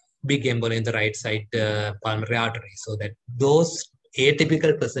emboli in the right side pulmonary artery. So that those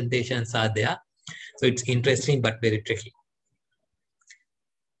atypical presentations are there. So it's interesting but very tricky.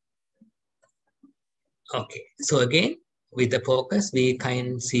 Okay, so again, with the focus, we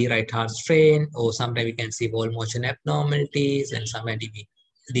can see right heart strain, or sometimes we can see wall motion abnormalities, and sometimes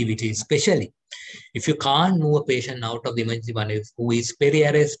DVT especially. If you can't move a patient out of the emergency department who is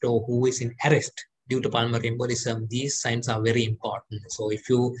peri-arrest or who is in arrest due to pulmonary embolism, these signs are very important. So if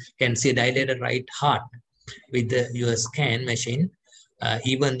you can see dilated right heart with your scan machine,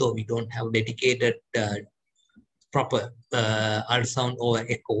 even though we don't have dedicated proper ultrasound or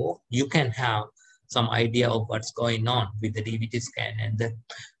echo, you can have some idea of what's going on with the DVT scan and the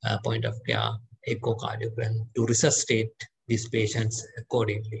point of care echocardiogram to resuscitate these patients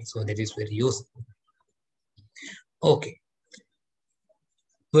accordingly. So that is very useful. Okay.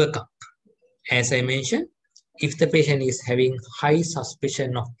 Workup. As I mentioned, if the patient is having high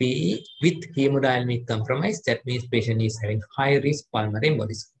suspicion of PE with hemodynamic compromise, that means patient is having high risk pulmonary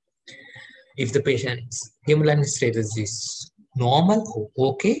embolism. If the patient's hemodynamic status is normal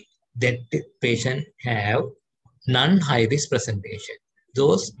or okay, that patient have non-high risk presentation.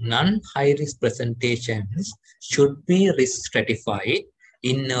 Those non-high risk presentations should be risk stratified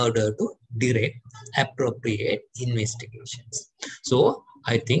in order to direct appropriate investigations. So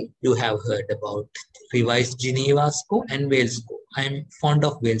I think you have heard about revised Geneva score and Wales score. I'm fond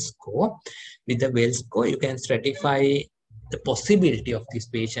of Wales score. With the Wales score, you can stratify the possibility of this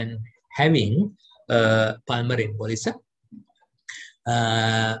patient having pulmonary embolism,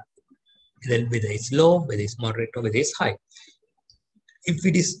 then whether it's low, whether it's moderate, or whether it's high. If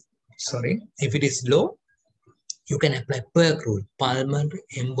it is low, you can apply PERC rule, pulmonary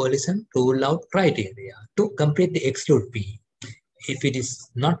embolism rule out criteria, to completely exclude PE. If it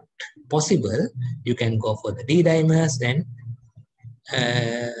is not possible, you can go for the D-dimers, and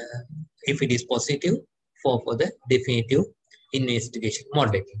if it is positive, for the definitive investigation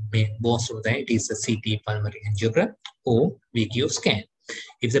modeling. Most of the time, it is a CT pulmonary angiogram or VQ scan.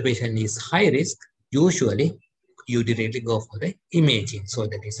 If the patient is high risk, usually you directly go for the imaging. So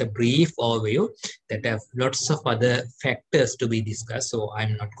that is a brief overview that have lots of other factors to be discussed. So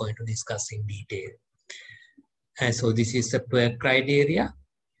I'm not going to discuss in detail. And so this is the criteria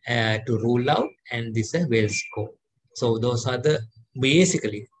to rule out, and this is a Wales score. So those are the,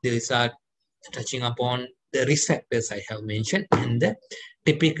 basically, these are touching upon the risk factors I have mentioned and the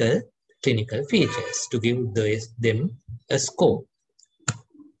typical clinical features to give them a score.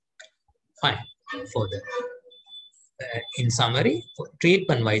 Fine. Further, in summary,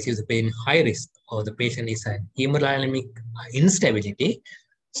 treatment-wise, if the patient is high risk or the patient is at hemodynamic instability,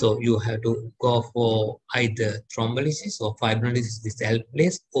 so you have to go for either thrombolysis or fibrinolysis, this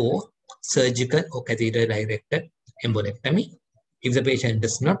place, or surgical or catheter-directed embolectomy. If the patient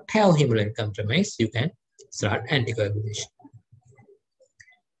does not have hemodynamic compromise, you can start anticoagulation.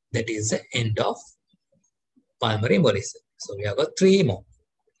 That is the end of pulmonary embolism. So we have got 3 more.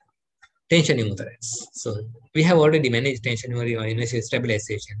 Tension pneumothorax. So we have already managed tension pneumothorax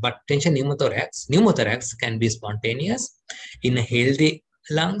stabilization, but tension pneumothorax can be spontaneous in a healthy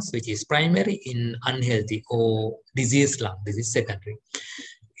lungs, which is primary, in unhealthy or diseased lung, this is secondary.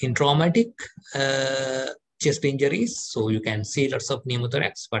 In traumatic chest injuries, so you can see lots of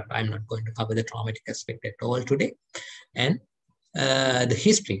pneumothorax, but I'm not going to cover the traumatic aspect at all today. And the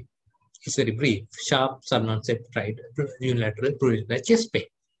history is very brief: sharp subnonseptide unilateral pluripotent chest pain.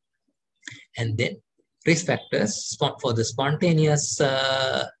 And then risk factors for the spontaneous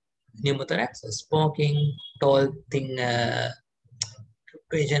pneumothorax: smoking, tall, thin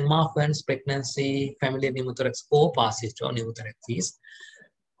patient, marfans, pregnancy, familial pneumothorax, or past history or pneumothorax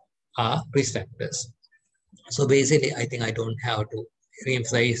are risk factors. So basically, I think I don't have to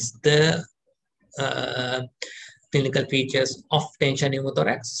re-emphasize the clinical features of tension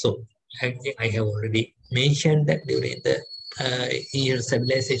pneumothorax. So I have already mentioned that during the initial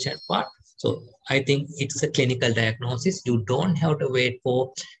stabilization part. So I think it's a clinical diagnosis. You don't have to wait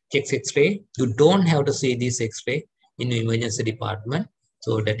for chest X-ray. You don't have to see this X-ray in the emergency department.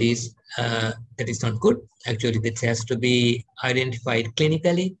 So that is not good. Actually, this has to be identified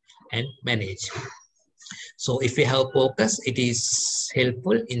clinically and managed. So if we have focus, it is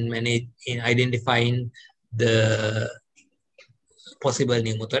helpful in identifying the possible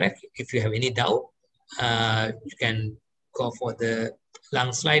pneumothorax. If you have any doubt, you can go for the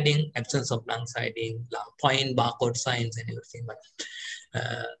lung sliding, absence of lung sliding, point barcode signs and everything. But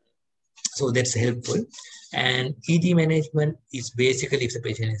so that's helpful. And ED management is basically if the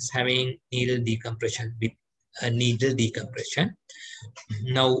patient is having needle decompression with a needle decompression.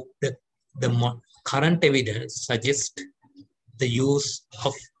 Now the current evidence suggests the use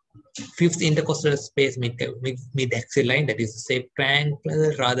of fifth intercostal space mid-axial line, that is the safe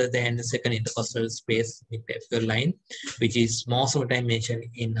triangle, rather than the second intercostal space mid-axial line, which is most of the time mentioned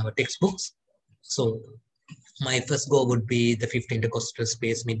in our textbooks. So my first go would be the fifth intercostal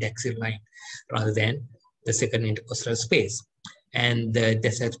space mid-axial line rather than the second intercostal space. And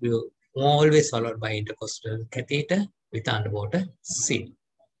this has to be always followed by intercostal catheter with underwater seal.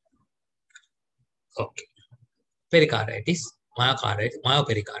 Okay. Pericarditis,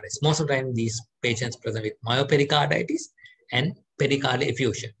 myopericarditis. Most of the time, these patients present with myopericarditis and pericardial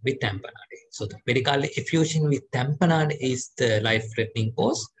effusion with tamponade. So the pericardial effusion with tamponade is the life-threatening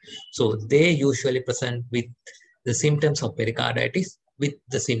cause. So they usually present with the symptoms of pericarditis with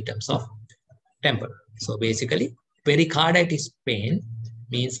the symptoms of tamponade. So basically, pericarditis pain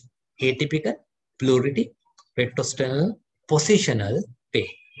means atypical, pleuritic, retrosternal, positional pain.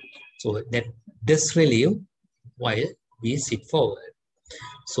 So that does relieve while we sit forward.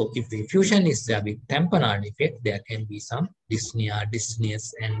 So if the effusion is there with tamponade effect, there can be some dyspnea,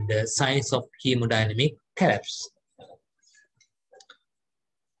 dizziness, and signs of hemodynamic collapse.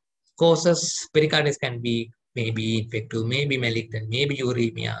 Causes, pericarditis can be maybe infective, maybe malignant, maybe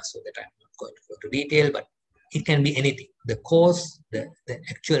uremia, so that I'm not going to go into detail, but it can be anything. The cause, the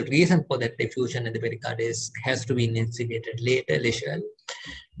actual reason for that effusion and the pericarditis has to be investigated later, leisurely.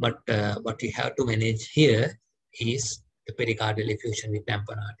 But what you have to manage here is the pericardial effusion with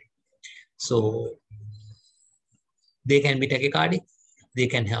tamponade. So they can be tachycardic, they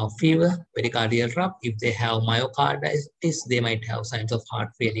can have fever, pericardial rub. If they have myocarditis, they might have signs of heart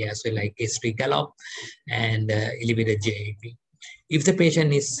failure as well, like S3 gallop and elevated JIP. If the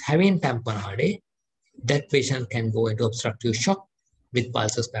patient is having tamponade, that patient can go into obstructive shock with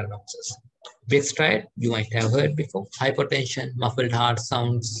pulses paradoxes. Briggs triad, you might have heard before, hypotension, muffled heart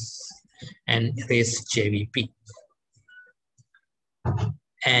sounds, and raised JVP.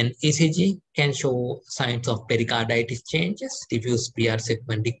 And ECG can show signs of pericarditis changes, diffuse PR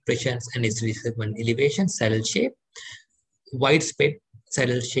segment depressions and ST segment elevation, saddle shape, widespread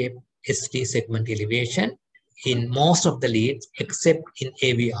saddle shape, ST segment elevation in most of the leads except in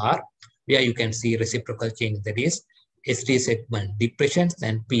AVR, where you can see reciprocal change, that is ST segment depressions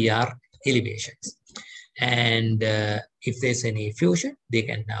and PR elevations. And if there's any effusion, they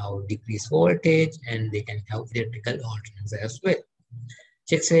can now decrease voltage and they can have electrical alternates as well.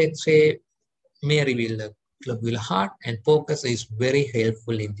 Chest X-ray may reveal the globular heart, and focus is very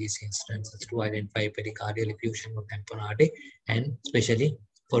helpful in these instances to identify pericardial effusion or tamponade, and especially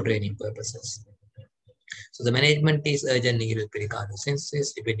for training purposes. So the management is urgent needle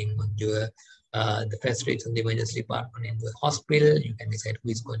pericardiocensis, depending on your the facilities in the emergency department in the hospital. You can decide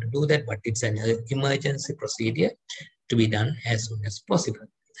who is going to do that, but it's an emergency procedure to be done as soon as possible.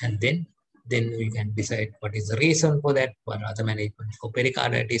 And then we can decide what is the reason for that, what are the management for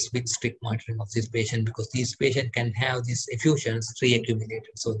pericarditis with strict monitoring of this patient, because these patients can have these effusions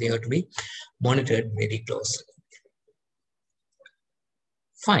reaccumulated. So they have to be monitored very closely.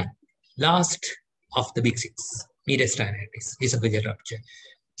 Fine. Last of the big six, mediastinitis, esophageal rupture.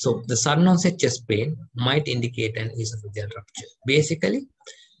 So the sudden onset chest pain might indicate an esophageal rupture. Basically,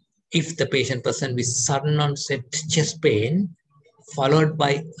 if the patient presents with sudden onset chest pain followed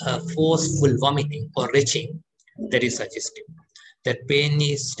by forceful vomiting or retching, that is suggestive. That pain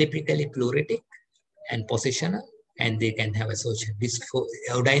is typically pleuritic and positional, and they can have associated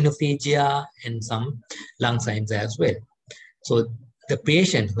odynophagia and some lung signs as well. So the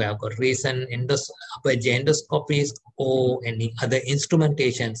patient who have got recent upper GI endoscopies or any other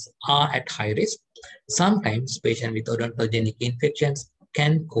instrumentations are at high risk. Sometimes patients with odontogenic infections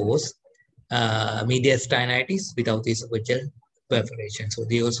can cause mediastinitis without esophageal perforation. So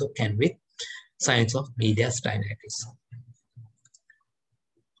they also can with signs of mediastinitis.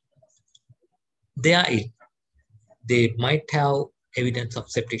 They are ill. They might have evidence of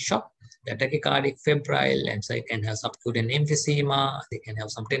septic shock. They're tachycardic, febrile, and so they can have subcutaneous emphysema. They can have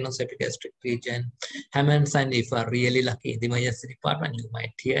some tenosynovial gastric region. Hammond's, and if you are really lucky in the emergency department, you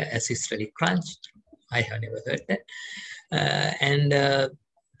might hear a systolic crunch. I have never heard that.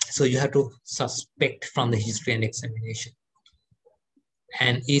 So you have to suspect from the history and examination.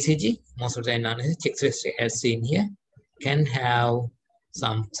 And ECG, most of the time chest X-ray as seen here, can have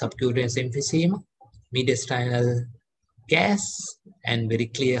some subcutaneous emphysema, mediastinal gas, and very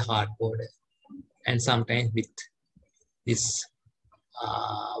clear hard border, and sometimes with this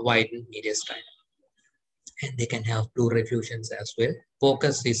widened mediastinum. And they can have pleural effusions as well.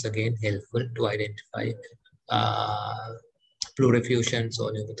 Focus is again helpful to identify pleural effusions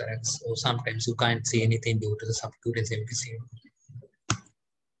or pneumothorax, or sometimes you can't see anything due to the subcutaneous emphysema.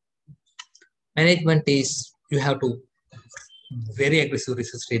 Management is you have to very aggressively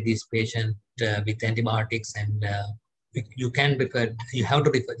resuscitate these patients with antibiotics, and you have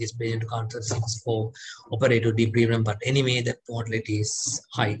to refer this patient to Counter 6 for operative debridement, but anyway, the mortality is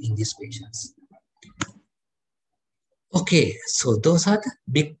high in these patients. Okay, so those are the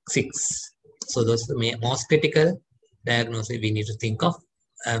big six. So those are the most critical diagnosis we need to think of.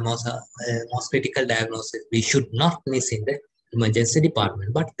 Most critical diagnosis we should not miss in the emergency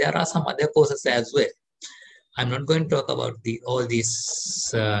department, but there are some other causes as well. I'm not going to talk about all these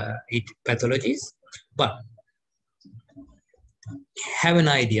pathologies, but have an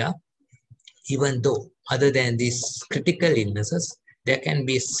idea, even though other than these critical illnesses, there can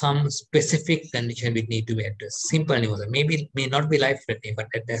be some specific condition which need to be addressed. Simple pneumonia, maybe it may not be life-threatening, but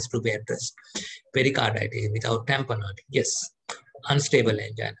that has to be addressed. Pericarditis without tamponade, yes. Unstable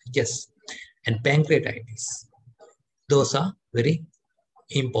angina, yes. And pancreatitis. Those are very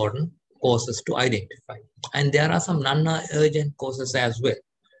important causes to identify. And there are some non-urgent causes as well,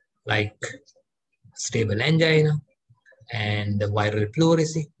 like stable angina and the viral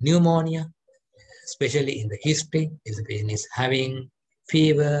pleurisy, pneumonia, especially in the history, if the patient is having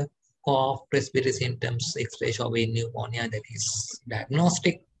fever, cough, respiratory symptoms, X-ray showing pneumonia, that is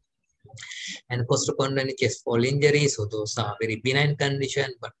diagnostic. And postoperative chest wall injury, so those are very benign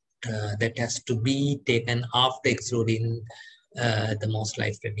condition, but that has to be taken after excluding the most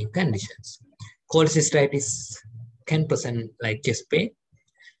life-threatening conditions. Cholecystitis can present like chest pain,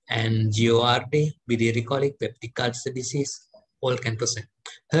 and GORD, biliary colic, peptic ulcer disease, all can present.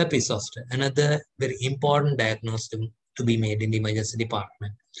 Herpes zoster, another very important diagnosis to be made in the emergency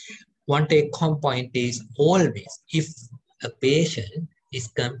department. One take-home point is always, if a patient is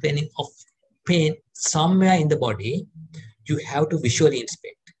complaining of pain somewhere in the body, you have to visually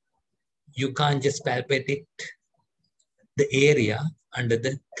inspect. You can't just palpate it, the area under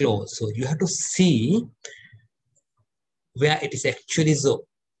the clothes. So you have to see where it is actually so.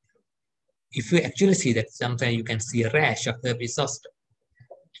 If you actually see that, sometimes you can see a rash of herpes zoster.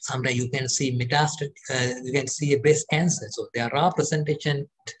 Sometimes you can see metastatic, you can see a breast cancer. So there are presentations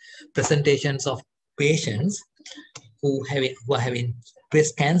of patients who are having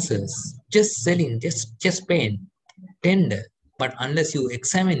breast cancers, just pain, tender. But unless you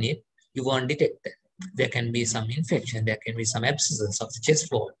examine it, you won't detect that. There can be some infection, there can be some abscesses of the chest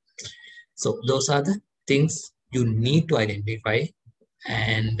wall. So those are the things you need to identify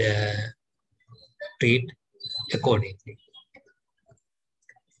and treat accordingly.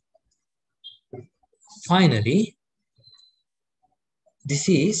 Finally, this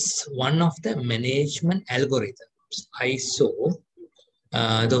is one of the management algorithms I saw.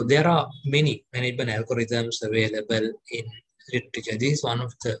 Though there are many management algorithms available in literature, this is one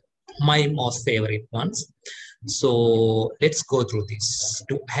of my most favorite ones. So let's go through this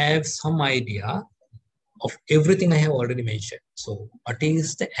to have some idea of everything I have already mentioned. So what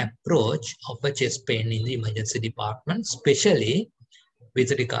is the approach of a chest pain in the emergency department, especially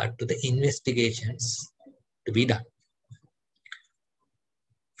with regard to the investigations to be done?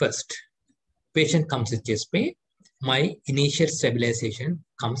 First, patient comes with chest pain. My initial stabilization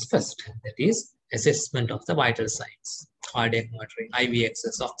comes first. That is assessment of the vital signs, cardiac monitoring, IV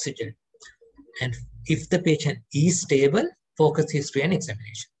access, oxygen. And if the patient is stable, focus history and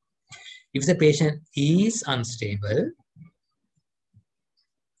examination. If the patient is unstable,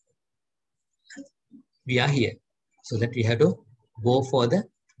 we are here. So that we have to go for the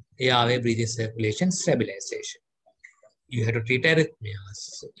airway breathing circulation stabilization. You have to treat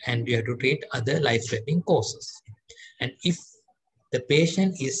arrhythmias and you have to treat other life-threatening causes. And if the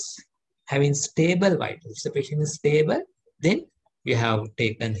patient is having stable vitals, if the patient is stable, then you have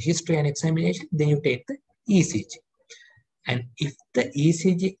taken history and examination, then you take the ECG. And if the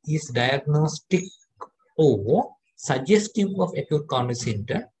ECG is diagnostic or suggestive of acute coronary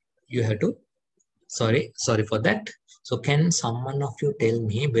syndrome, you have to, sorry for that. So can someone of you tell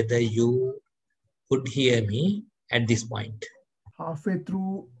me whether you could hear me at this point? Halfway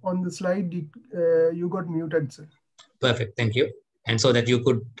through on the slide, you got muted, sir. Perfect, thank you. And so that you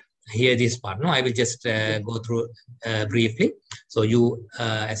could hear this part, no, I will just go through briefly. So you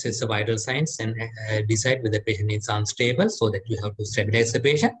assess the vital signs and decide whether the patient is unstable, so that you have to stabilize the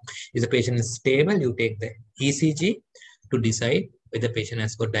patient. If the patient is stable, you take the ECG to decide whether the patient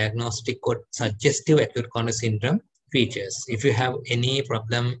has got diagnostic or suggestive acute coronary syndrome features. If you have any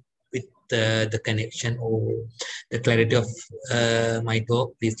problem with the connection or the clarity of my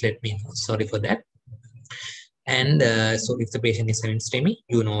talk, please let me know. Sorry for that. And so if the patient is having STEMI,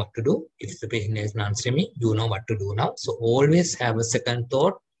 you know what to do. If the patient is non-STEMI, you know what to do now. So always have a second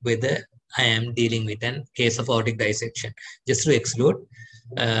thought whether I am dealing with a case of aortic dissection, just to exclude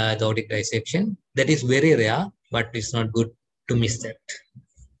the aortic dissection. That is very rare, but it's not good to miss that.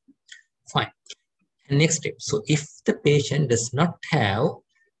 Fine. And next step. So if the patient does not have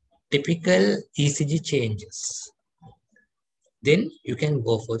typical ECG changes, then you can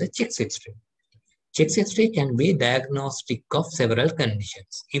go for the chest X-ray. Chest X-ray can be diagnostic of several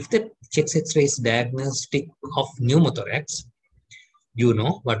conditions. If the chest X-ray is diagnostic of pneumothorax, you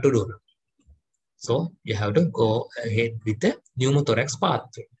know what to do now. So you have to go ahead with the pneumothorax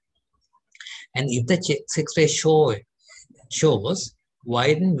pathway. And if the chest X-ray shows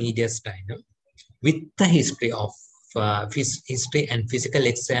widened mediastinum with the history of history and physical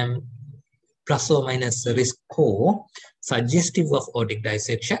exam plus or minus risk score suggestive of aortic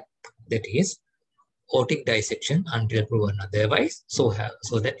dissection, that is aortic dissection until proven otherwise, so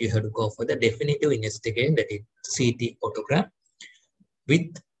that you have to go for the definitive investigation, that is CT autogram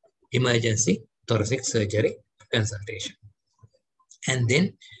with emergency thoracic surgery consultation. And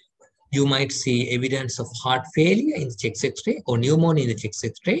then you might see evidence of heart failure in the chest X-ray or pneumonia in the chest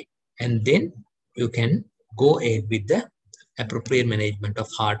X-ray, and then you can go ahead with the appropriate management of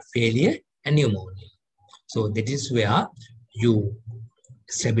heart failure and pneumonia. So that is where you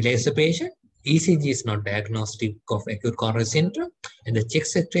stabilize the patient. ECG is not diagnostic of acute coronary syndrome, and the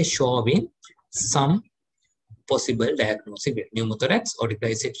chest X-ray showing some possible diagnosis with pneumothorax, aortic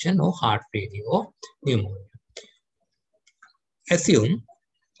dissection, or heart failure or pneumonia. Assume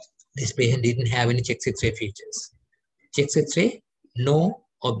this patient didn't have any chest X-ray features. Chest X-ray, no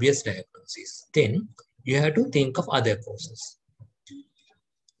obvious diagnosis. Then you have to think of other causes.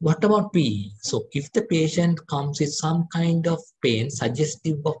 What about PE? So if the patient comes with some kind of pain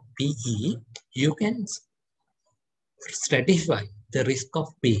suggestive of PE, you can stratify the risk of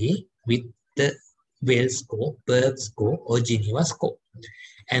PE with the Wales score, Berg score, or Geneva score.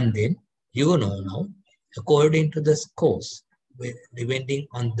 And then you know now, according to the scores, depending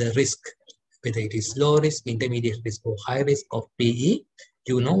on the risk, whether it is low risk, intermediate risk, or high risk of PE,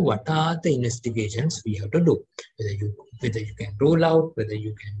 you know what are the investigations we have to do. Whether you can rule out, whether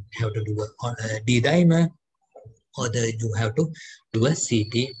you can have to do a D-dimer, or whether you have to do a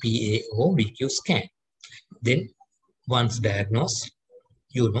CT, PA, or VQ scan. Then once diagnosed,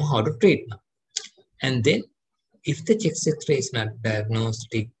 you know how to treat now. And then if the chest X-ray is not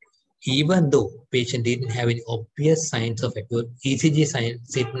diagnostic, even though patient didn't have any obvious signs of acute ECG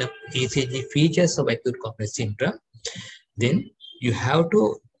features of acute coronary syndrome, then you have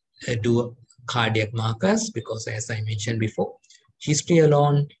to do cardiac markers, because as I mentioned before, history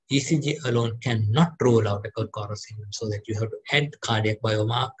alone, ECG alone cannot rule out acute coronary syndrome. So that you have to add cardiac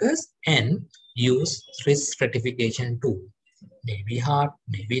biomarkers and use risk stratification tool. Maybe heart,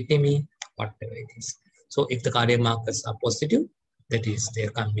 maybe TIMI, whatever it is. So if the cardiac markers are positive, that is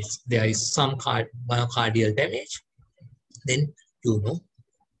there is some myocardial damage, then you know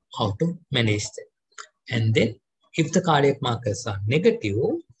how to manage them. And then if the cardiac markers are negative,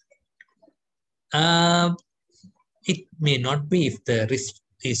 it may not be. If the risk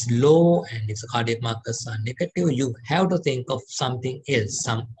is low and if the cardiac markers are negative, you have to think of something else,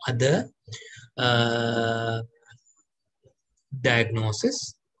 some other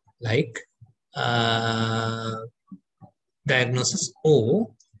diagnosis, like diagnosis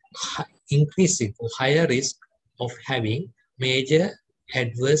or increasing or higher risk of having major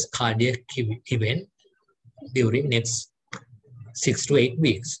adverse cardiac event during next 6 to 8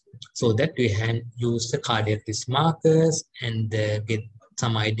 weeks, so that we can use the cardiac risk markers and get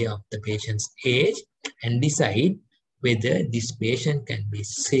some idea of the patient's age and decide whether this patient can be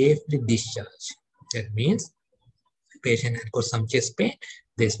safely discharged. That means the patient has got some chest pain,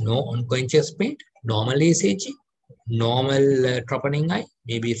 there's no ongoing chest pain, normal ECG, normal troponin I,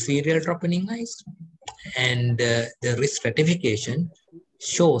 maybe serial troponin I's, and the risk stratification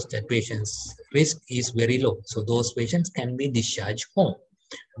shows that patient's risk is very low. So those patients can be discharged home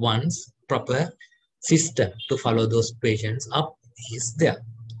once proper system to follow those patients up is there.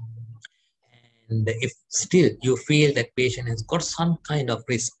 And if still you feel that patient has got some kind of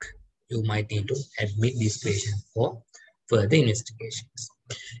risk, you might need to admit this patient for further investigations.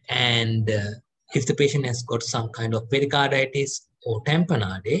 And if the patient has got some kind of pericarditis or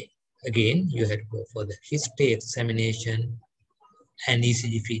tamponade, again, you have to go for the history examination and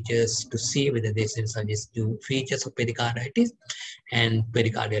ECG features to see whether there's any suggestive features of pericarditis and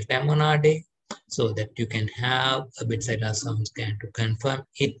pericardial tamponade, so that you can have a bedside ultrasound scan to confirm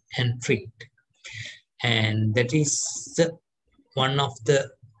it and treat. And that is one of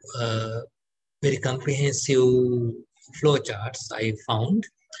the very comprehensive flowcharts I found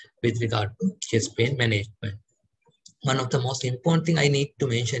with regard to chest pain management. One of the most important thing I need to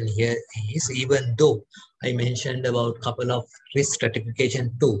mention here is, even though I mentioned about a couple of risk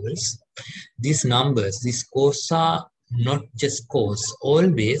stratification tools, these numbers, these scores are not just scores.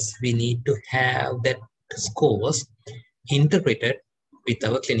 Always we need to have that scores interpreted with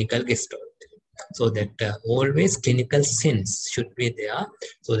our clinical gestalt, so that always clinical sense should be there,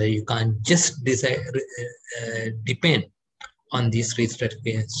 so that you can't just depend on these risk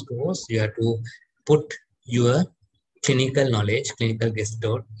stratification scores. You have to put your clinical knowledge, clinical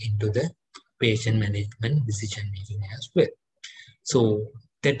gestalt into the patient management decision making as well. So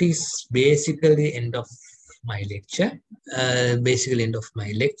that is basically end of my lecture. And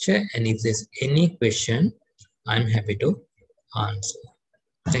if there's any question, I'm happy to answer.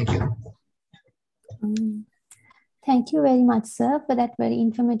 Thank you. Thank you very much, sir, for that very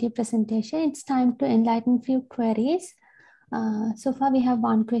informative presentation. It's time to enlighten a few queries. So far, we have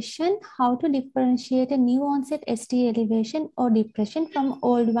one question: how to differentiate a new onset ST elevation or depression from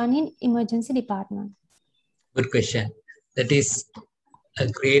old one in emergency department? Good question. That is a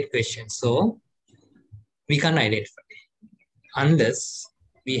great question. So we can't identify unless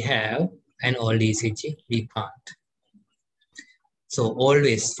we have an old ECG. We can't. So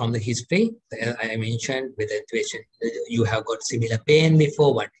always from the history, I mentioned with the patient, you have got similar pain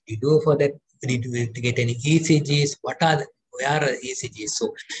before. What did you do for that? Did you get any ECGs? Where are the ECGs?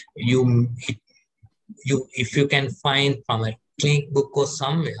 So if you can find from a clinic book or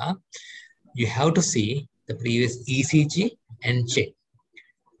somewhere, you have to see the previous ECG and check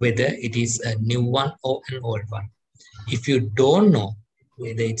whether it is a new one or an old one. If you don't know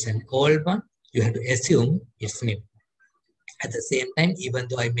whether it's an old one, you have to assume it's new. At the same time, even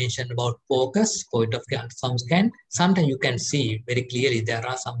though I mentioned about focus, point of ultrasound scan, sometimes you can see very clearly there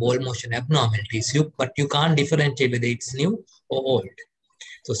are some ball motion abnormalities, but you can't differentiate whether it's new or old.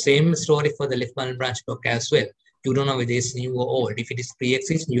 So same story for the left bundle branch block as well. You don't know whether it's new or old. If it is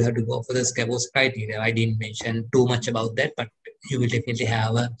pre-existing, you have to go for the Scabos criteria. I didn't mention too much about that, but you will definitely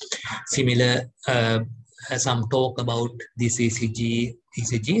have a similar some talk about these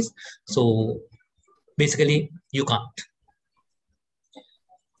ECGs. So basically, you can't.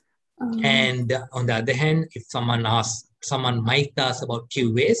 And on the other hand, if someone might ask about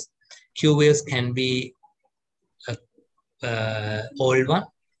Q waves. Q waves can be a old one,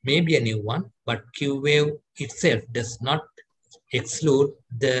 maybe a new one, but Q wave itself does not exclude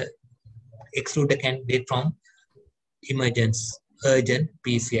the candidate from urgent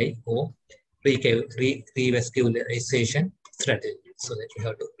PCI or revascularization strategy, so that you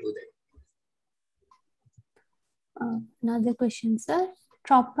have to do that. Another question, sir.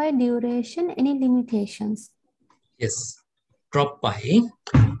 Drop by duration, any limitations? Yes, drop by.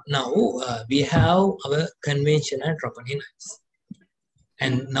 Now we have our conventional troponin eyes.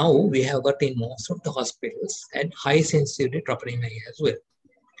 And now we have got in most of the hospitals and high sensitivity troponin eye as well.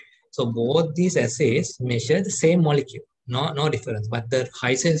 So both these assays measure the same molecule, no difference, but the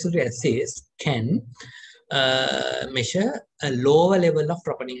high sensitivity assays can measure a lower level of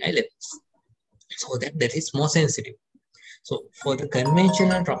troponin I levels, so that is more sensitive. So for the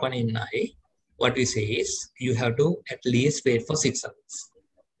conventional troponin I, what we say is you have to at least wait for 6 hours.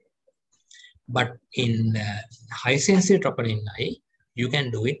 But in high sensitivity troponin I, you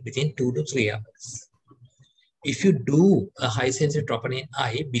can do it within 2 to 3 hours. If you do a high sensitivity troponin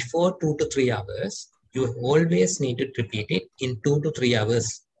I before 2 to 3 hours, you always need to repeat it in 2 to 3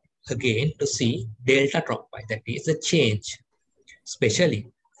 hours again to see delta drop by, that is a change,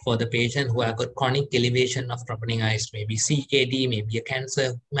 especially for the patient who have got chronic elevation of troponin eyes, maybe CKD, maybe a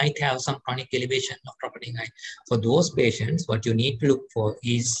cancer, might have some chronic elevation of troponin eye. For those patients, what you need to look for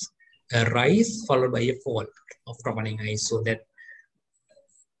is a rise followed by a fall of troponin eyes, so that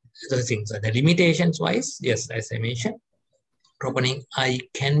the things, the limitations wise, yes, as I mentioned, troponin eye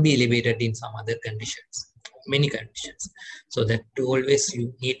can be elevated in some other conditions, many conditions. So that always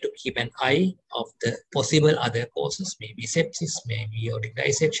you need to keep an eye of the possible other causes, maybe sepsis, maybe aortic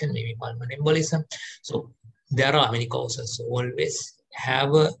dissection, maybe pulmonary embolism. So there are many causes. So always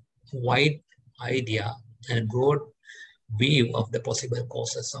have a wide idea and broad view of the possible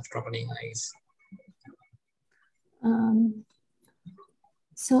causes of troponin eyes.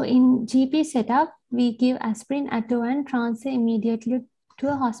 So in GP setup, we give aspirin atto and transfer immediately to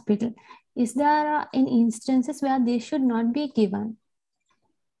a hospital. Is there any instances where they should not be given?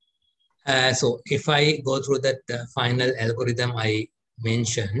 So if I go through that final algorithm I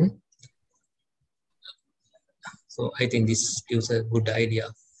mentioned, so I think this gives a good idea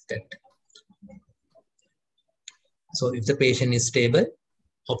of that. So if the patient is stable,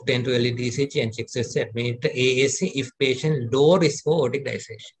 obtain to early DCG and checks admit AAC if patient low risk for aortic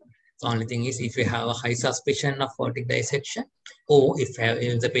dissection. The only thing is if you have a high suspicion of aortic dissection, or if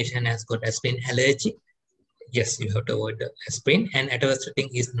the patient has got aspirin allergy, yes, you have to avoid the aspirin, and atorvastatin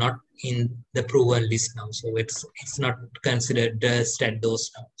is not in the proven list now. So it's not considered the stat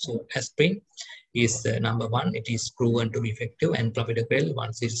dose now. So aspirin is number one. It is proven to be effective, and clopidogrel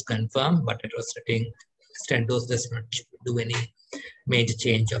once it's confirmed, but atorvastatin stat dose does not do any major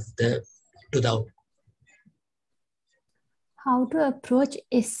change of the outcome. How to approach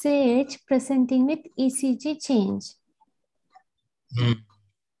SAH presenting with ECG change?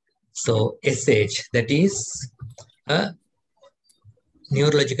 So SAH, that is a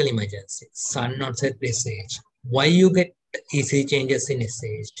neurological emergency, sudden onset SAH. Why you get ECG changes in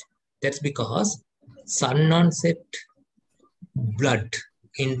SAH? That's because sudden onset blood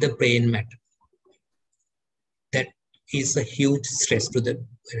in the brain matter. That is a huge stress to the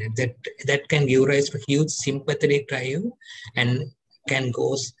that can give rise to huge sympathetic drive and can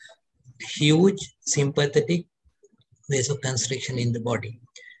cause huge sympathetic vasoconstriction in the body,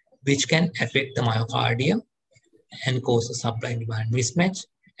 which can affect the myocardium and cause a supply-demand mismatch,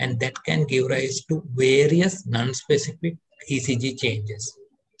 and that can give rise to various non-specific ECG changes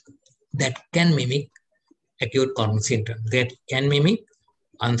that can mimic acute coronary syndrome, that can mimic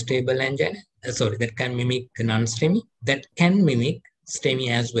unstable angina, that can mimic non-STEMI, that can mimic STEMI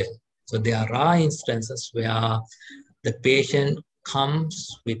as well. So there are instances where the patient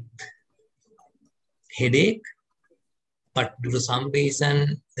comes with headache, but due to some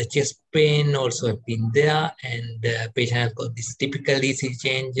reason, the chest pain also have been there, and the patient has got these typical ECG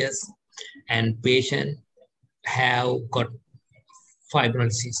changes, and patient have got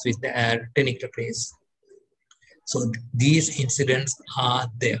fibrinolysis with the tenecteplase. So these incidents are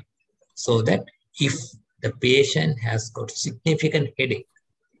there. So that if the patient has got significant headache,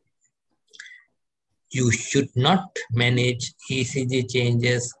 you should not manage ECG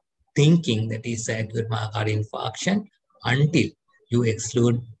changes thinking that is acute myocardial infarction until you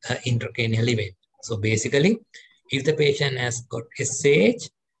exclude intracranial event. So basically, if the patient has got SAH,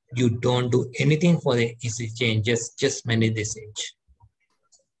 you don't do anything for the ECG changes, just manage the SAH.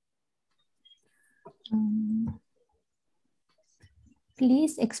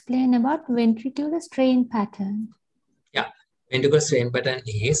 Please explain about ventricular strain pattern. Yeah, ventricular strain pattern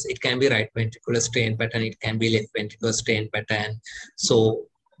is, it can be right ventricular strain pattern, it can be left ventricular strain pattern. So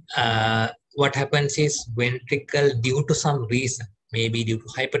what happens is ventricle, due to some reason, maybe due to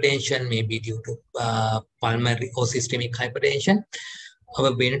hypertension, maybe due to pulmonary or systemic hypertension,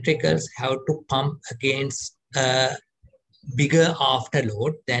 our ventricles have to pump against bigger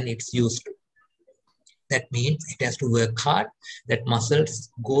afterload than it's used to. That means it has to work hard. That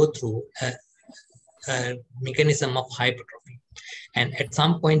muscles go through a mechanism of hypertrophy. And at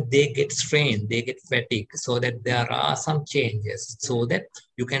some point they get strained, they get fatigued, so that there are some changes, so that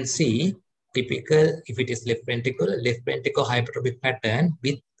you can see typical, if it is left ventricle hypertrophy pattern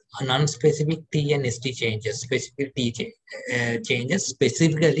with non-specific T and ST changes, specific T changes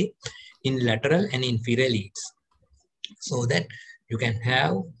specifically in lateral and inferior leads, so that you can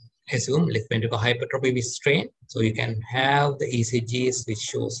have, assume left ventricle hypertrophy with strain. So you can have the ECGs which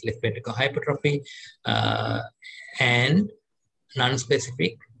shows left ventricle hypertrophy and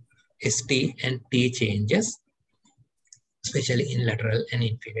non-specific ST and T changes, especially in lateral and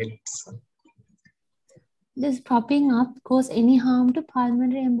inferior leads. Does propping up cause any harm to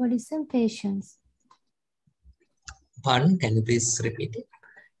pulmonary embolism patients? Pardon, can you please repeat it?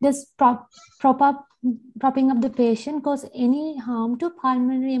 Does propping up the patient cause any harm to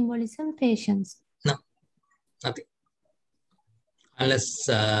pulmonary embolism patients? No, nothing. Unless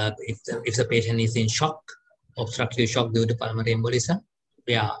if the patient is in shock, obstructive shock due to pulmonary embolism,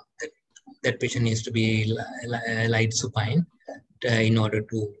 yeah, that patient needs to be light supine in order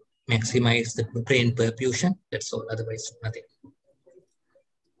to maximize the brain perfusion. That's all, otherwise nothing.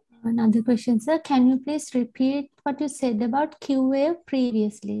 Another question, sir. Can you please repeat what you said about Q wave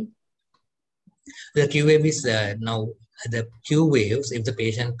previously? The Q wave is now the Q waves. If the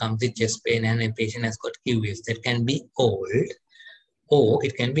patient comes with chest pain and a patient has got Q waves, that can be old or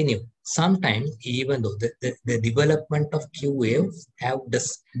it can be new. Sometimes, even though the development of Q waves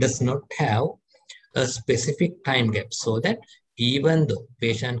does not have a specific time gap, so that even though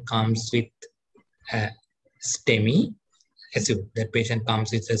patient comes with a STEMI, assume that patient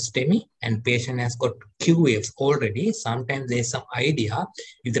comes with a STEMI and patient has got Q waves already, sometimes there is some idea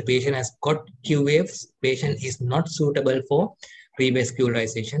if the patient has got Q waves, patient is not suitable for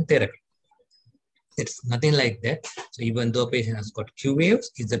revascularization therapy. It's nothing like that. So even though patient has got Q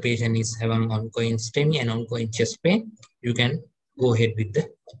waves, if the patient is having ongoing STEMI and ongoing chest pain, you can go ahead with the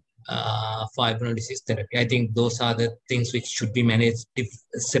fibrinal disease therapy. I think those are the things which should be managed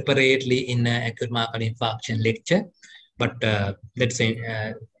separately in acute myocardial infarction lecture. But let's say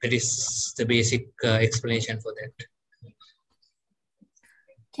that is the basic explanation for that.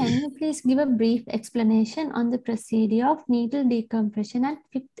 Can you please give a brief explanation on the procedure of needle decompression at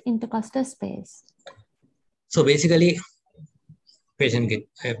fifth intercostal space? So basically, patient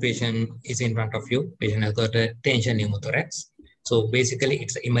is in front of you. Patient has got a tension pneumothorax. So basically,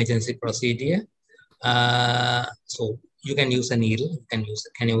 it's an emergency procedure. So you can use a needle, you can use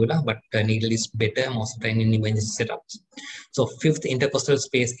a cannula, but the needle is better most of the time in emergency setups. So fifth intercostal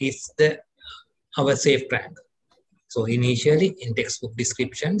space is our safe track. So initially in textbook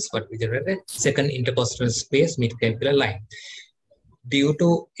descriptions, what we read, second intercostal space, mid-clavicular line. Due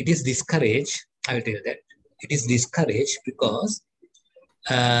to, it is discouraged, I will tell you that, it is discouraged because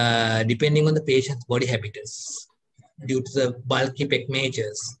depending on the patient's body habitus, due to the bulky pec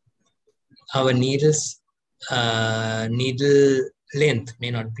majors, our needle length may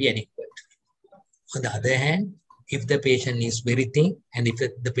not be adequate. On the other hand, if the patient is very thin and if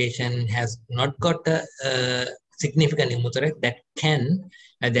the patient has not got a significant pneumothorax,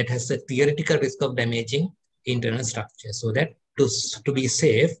 that has a theoretical risk of damaging internal structure. So that to be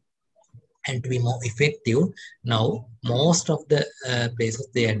safe and to be more effective, now most of the places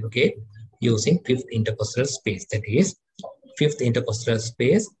they advocate using fifth intercostal space. That is, fifth intercostal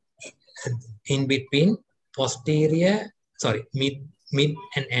space in between mid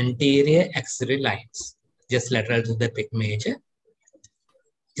and anterior axillary lines, just lateral to the pec major.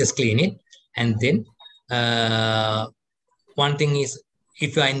 Just clean it. And then one thing is,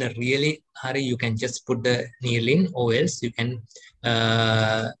 if you are in a really hurry, you can just put the needle in, or else you can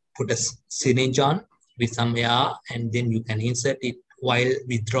put a syringe on with some air, and then you can insert it while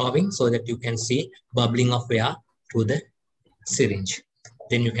withdrawing so that you can see bubbling of air through the syringe.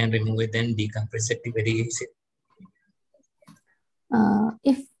 Then you can remove it and decompress it very easy.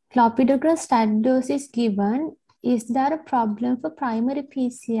 If clopidogrel stat dose is given, is there a problem for primary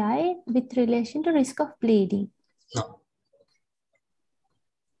PCI with relation to risk of bleeding? No.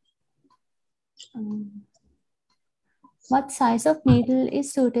 What size of needle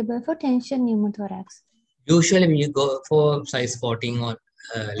is suitable for tension pneumothorax? Usually we go for size 14 or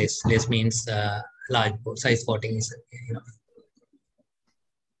less. Less means large. Size 14 is enough.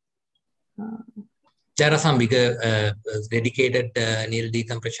 There are some bigger dedicated needle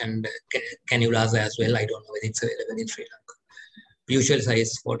decompression cannulas as well. I don't know whether it's available in Sri Lanka. Usual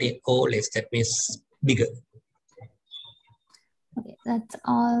size 14 or less, that means bigger. Okay. That's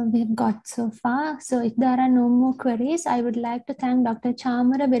all we've got so far. So if there are no more queries, I would like to thank Dr.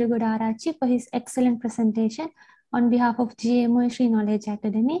 Chamara Berugodaarachchi for his excellent presentation on behalf of GMO Sri Knowledge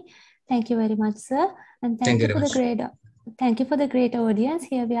Academy. Thank you very much, sir. And thank you for the great audience.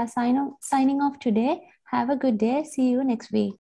 Here we are signing off today. Have a good day. See you next week.